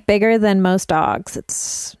be like bigger than most dogs.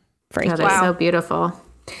 It's freaky. Oh, they're so beautiful.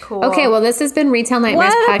 Cool. Okay, well, this has been Retail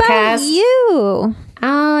Nightmares What Podcast. about you?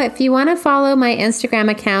 If you want to follow my Instagram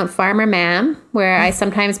account, Farmer Mam, where I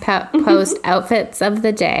sometimes post outfits of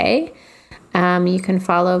the day, you can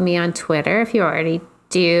follow me on Twitter if you already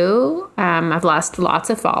do. I've lost lots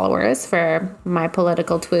of followers for my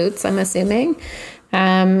political twoots, I'm assuming.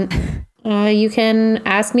 You can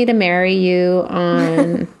ask me to marry you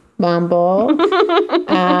on Bumble.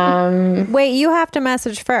 Wait, you have to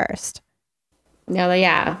message first. No,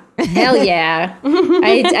 yeah, hell yeah!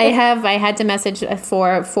 I had to message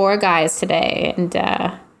four guys today,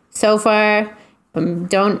 and so far,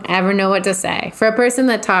 don't ever know what to say. For a person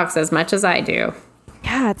that talks as much as I do,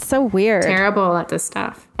 Yeah, it's so weird. terrible at this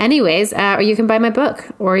stuff. Anyways, or you can buy my book,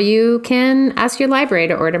 or you can ask your library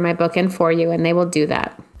to order my book in for you, and they will do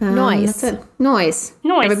that. Nice. That's it. Nice.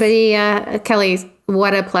 Nice. Everybody, Kelly,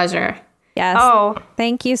 what a pleasure. Yes. Oh,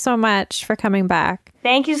 Thank you so much for coming back.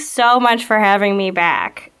 thank you so much for having me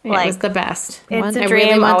back. It was the best. It's I a really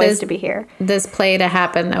dream want always this- to be here. This play to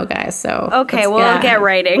happen, though, guys. So Okay, let's well, I'll get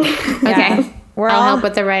writing. Okay. We're I'll all help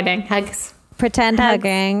with the writing. Hugs. pretend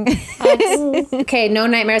hugging. Okay, no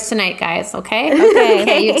nightmares tonight, guys. Okay. Okay.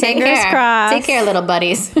 Okay. You take Fingers care. crossed. Take care, little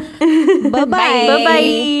buddies. Bye-bye.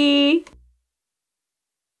 Bye-bye.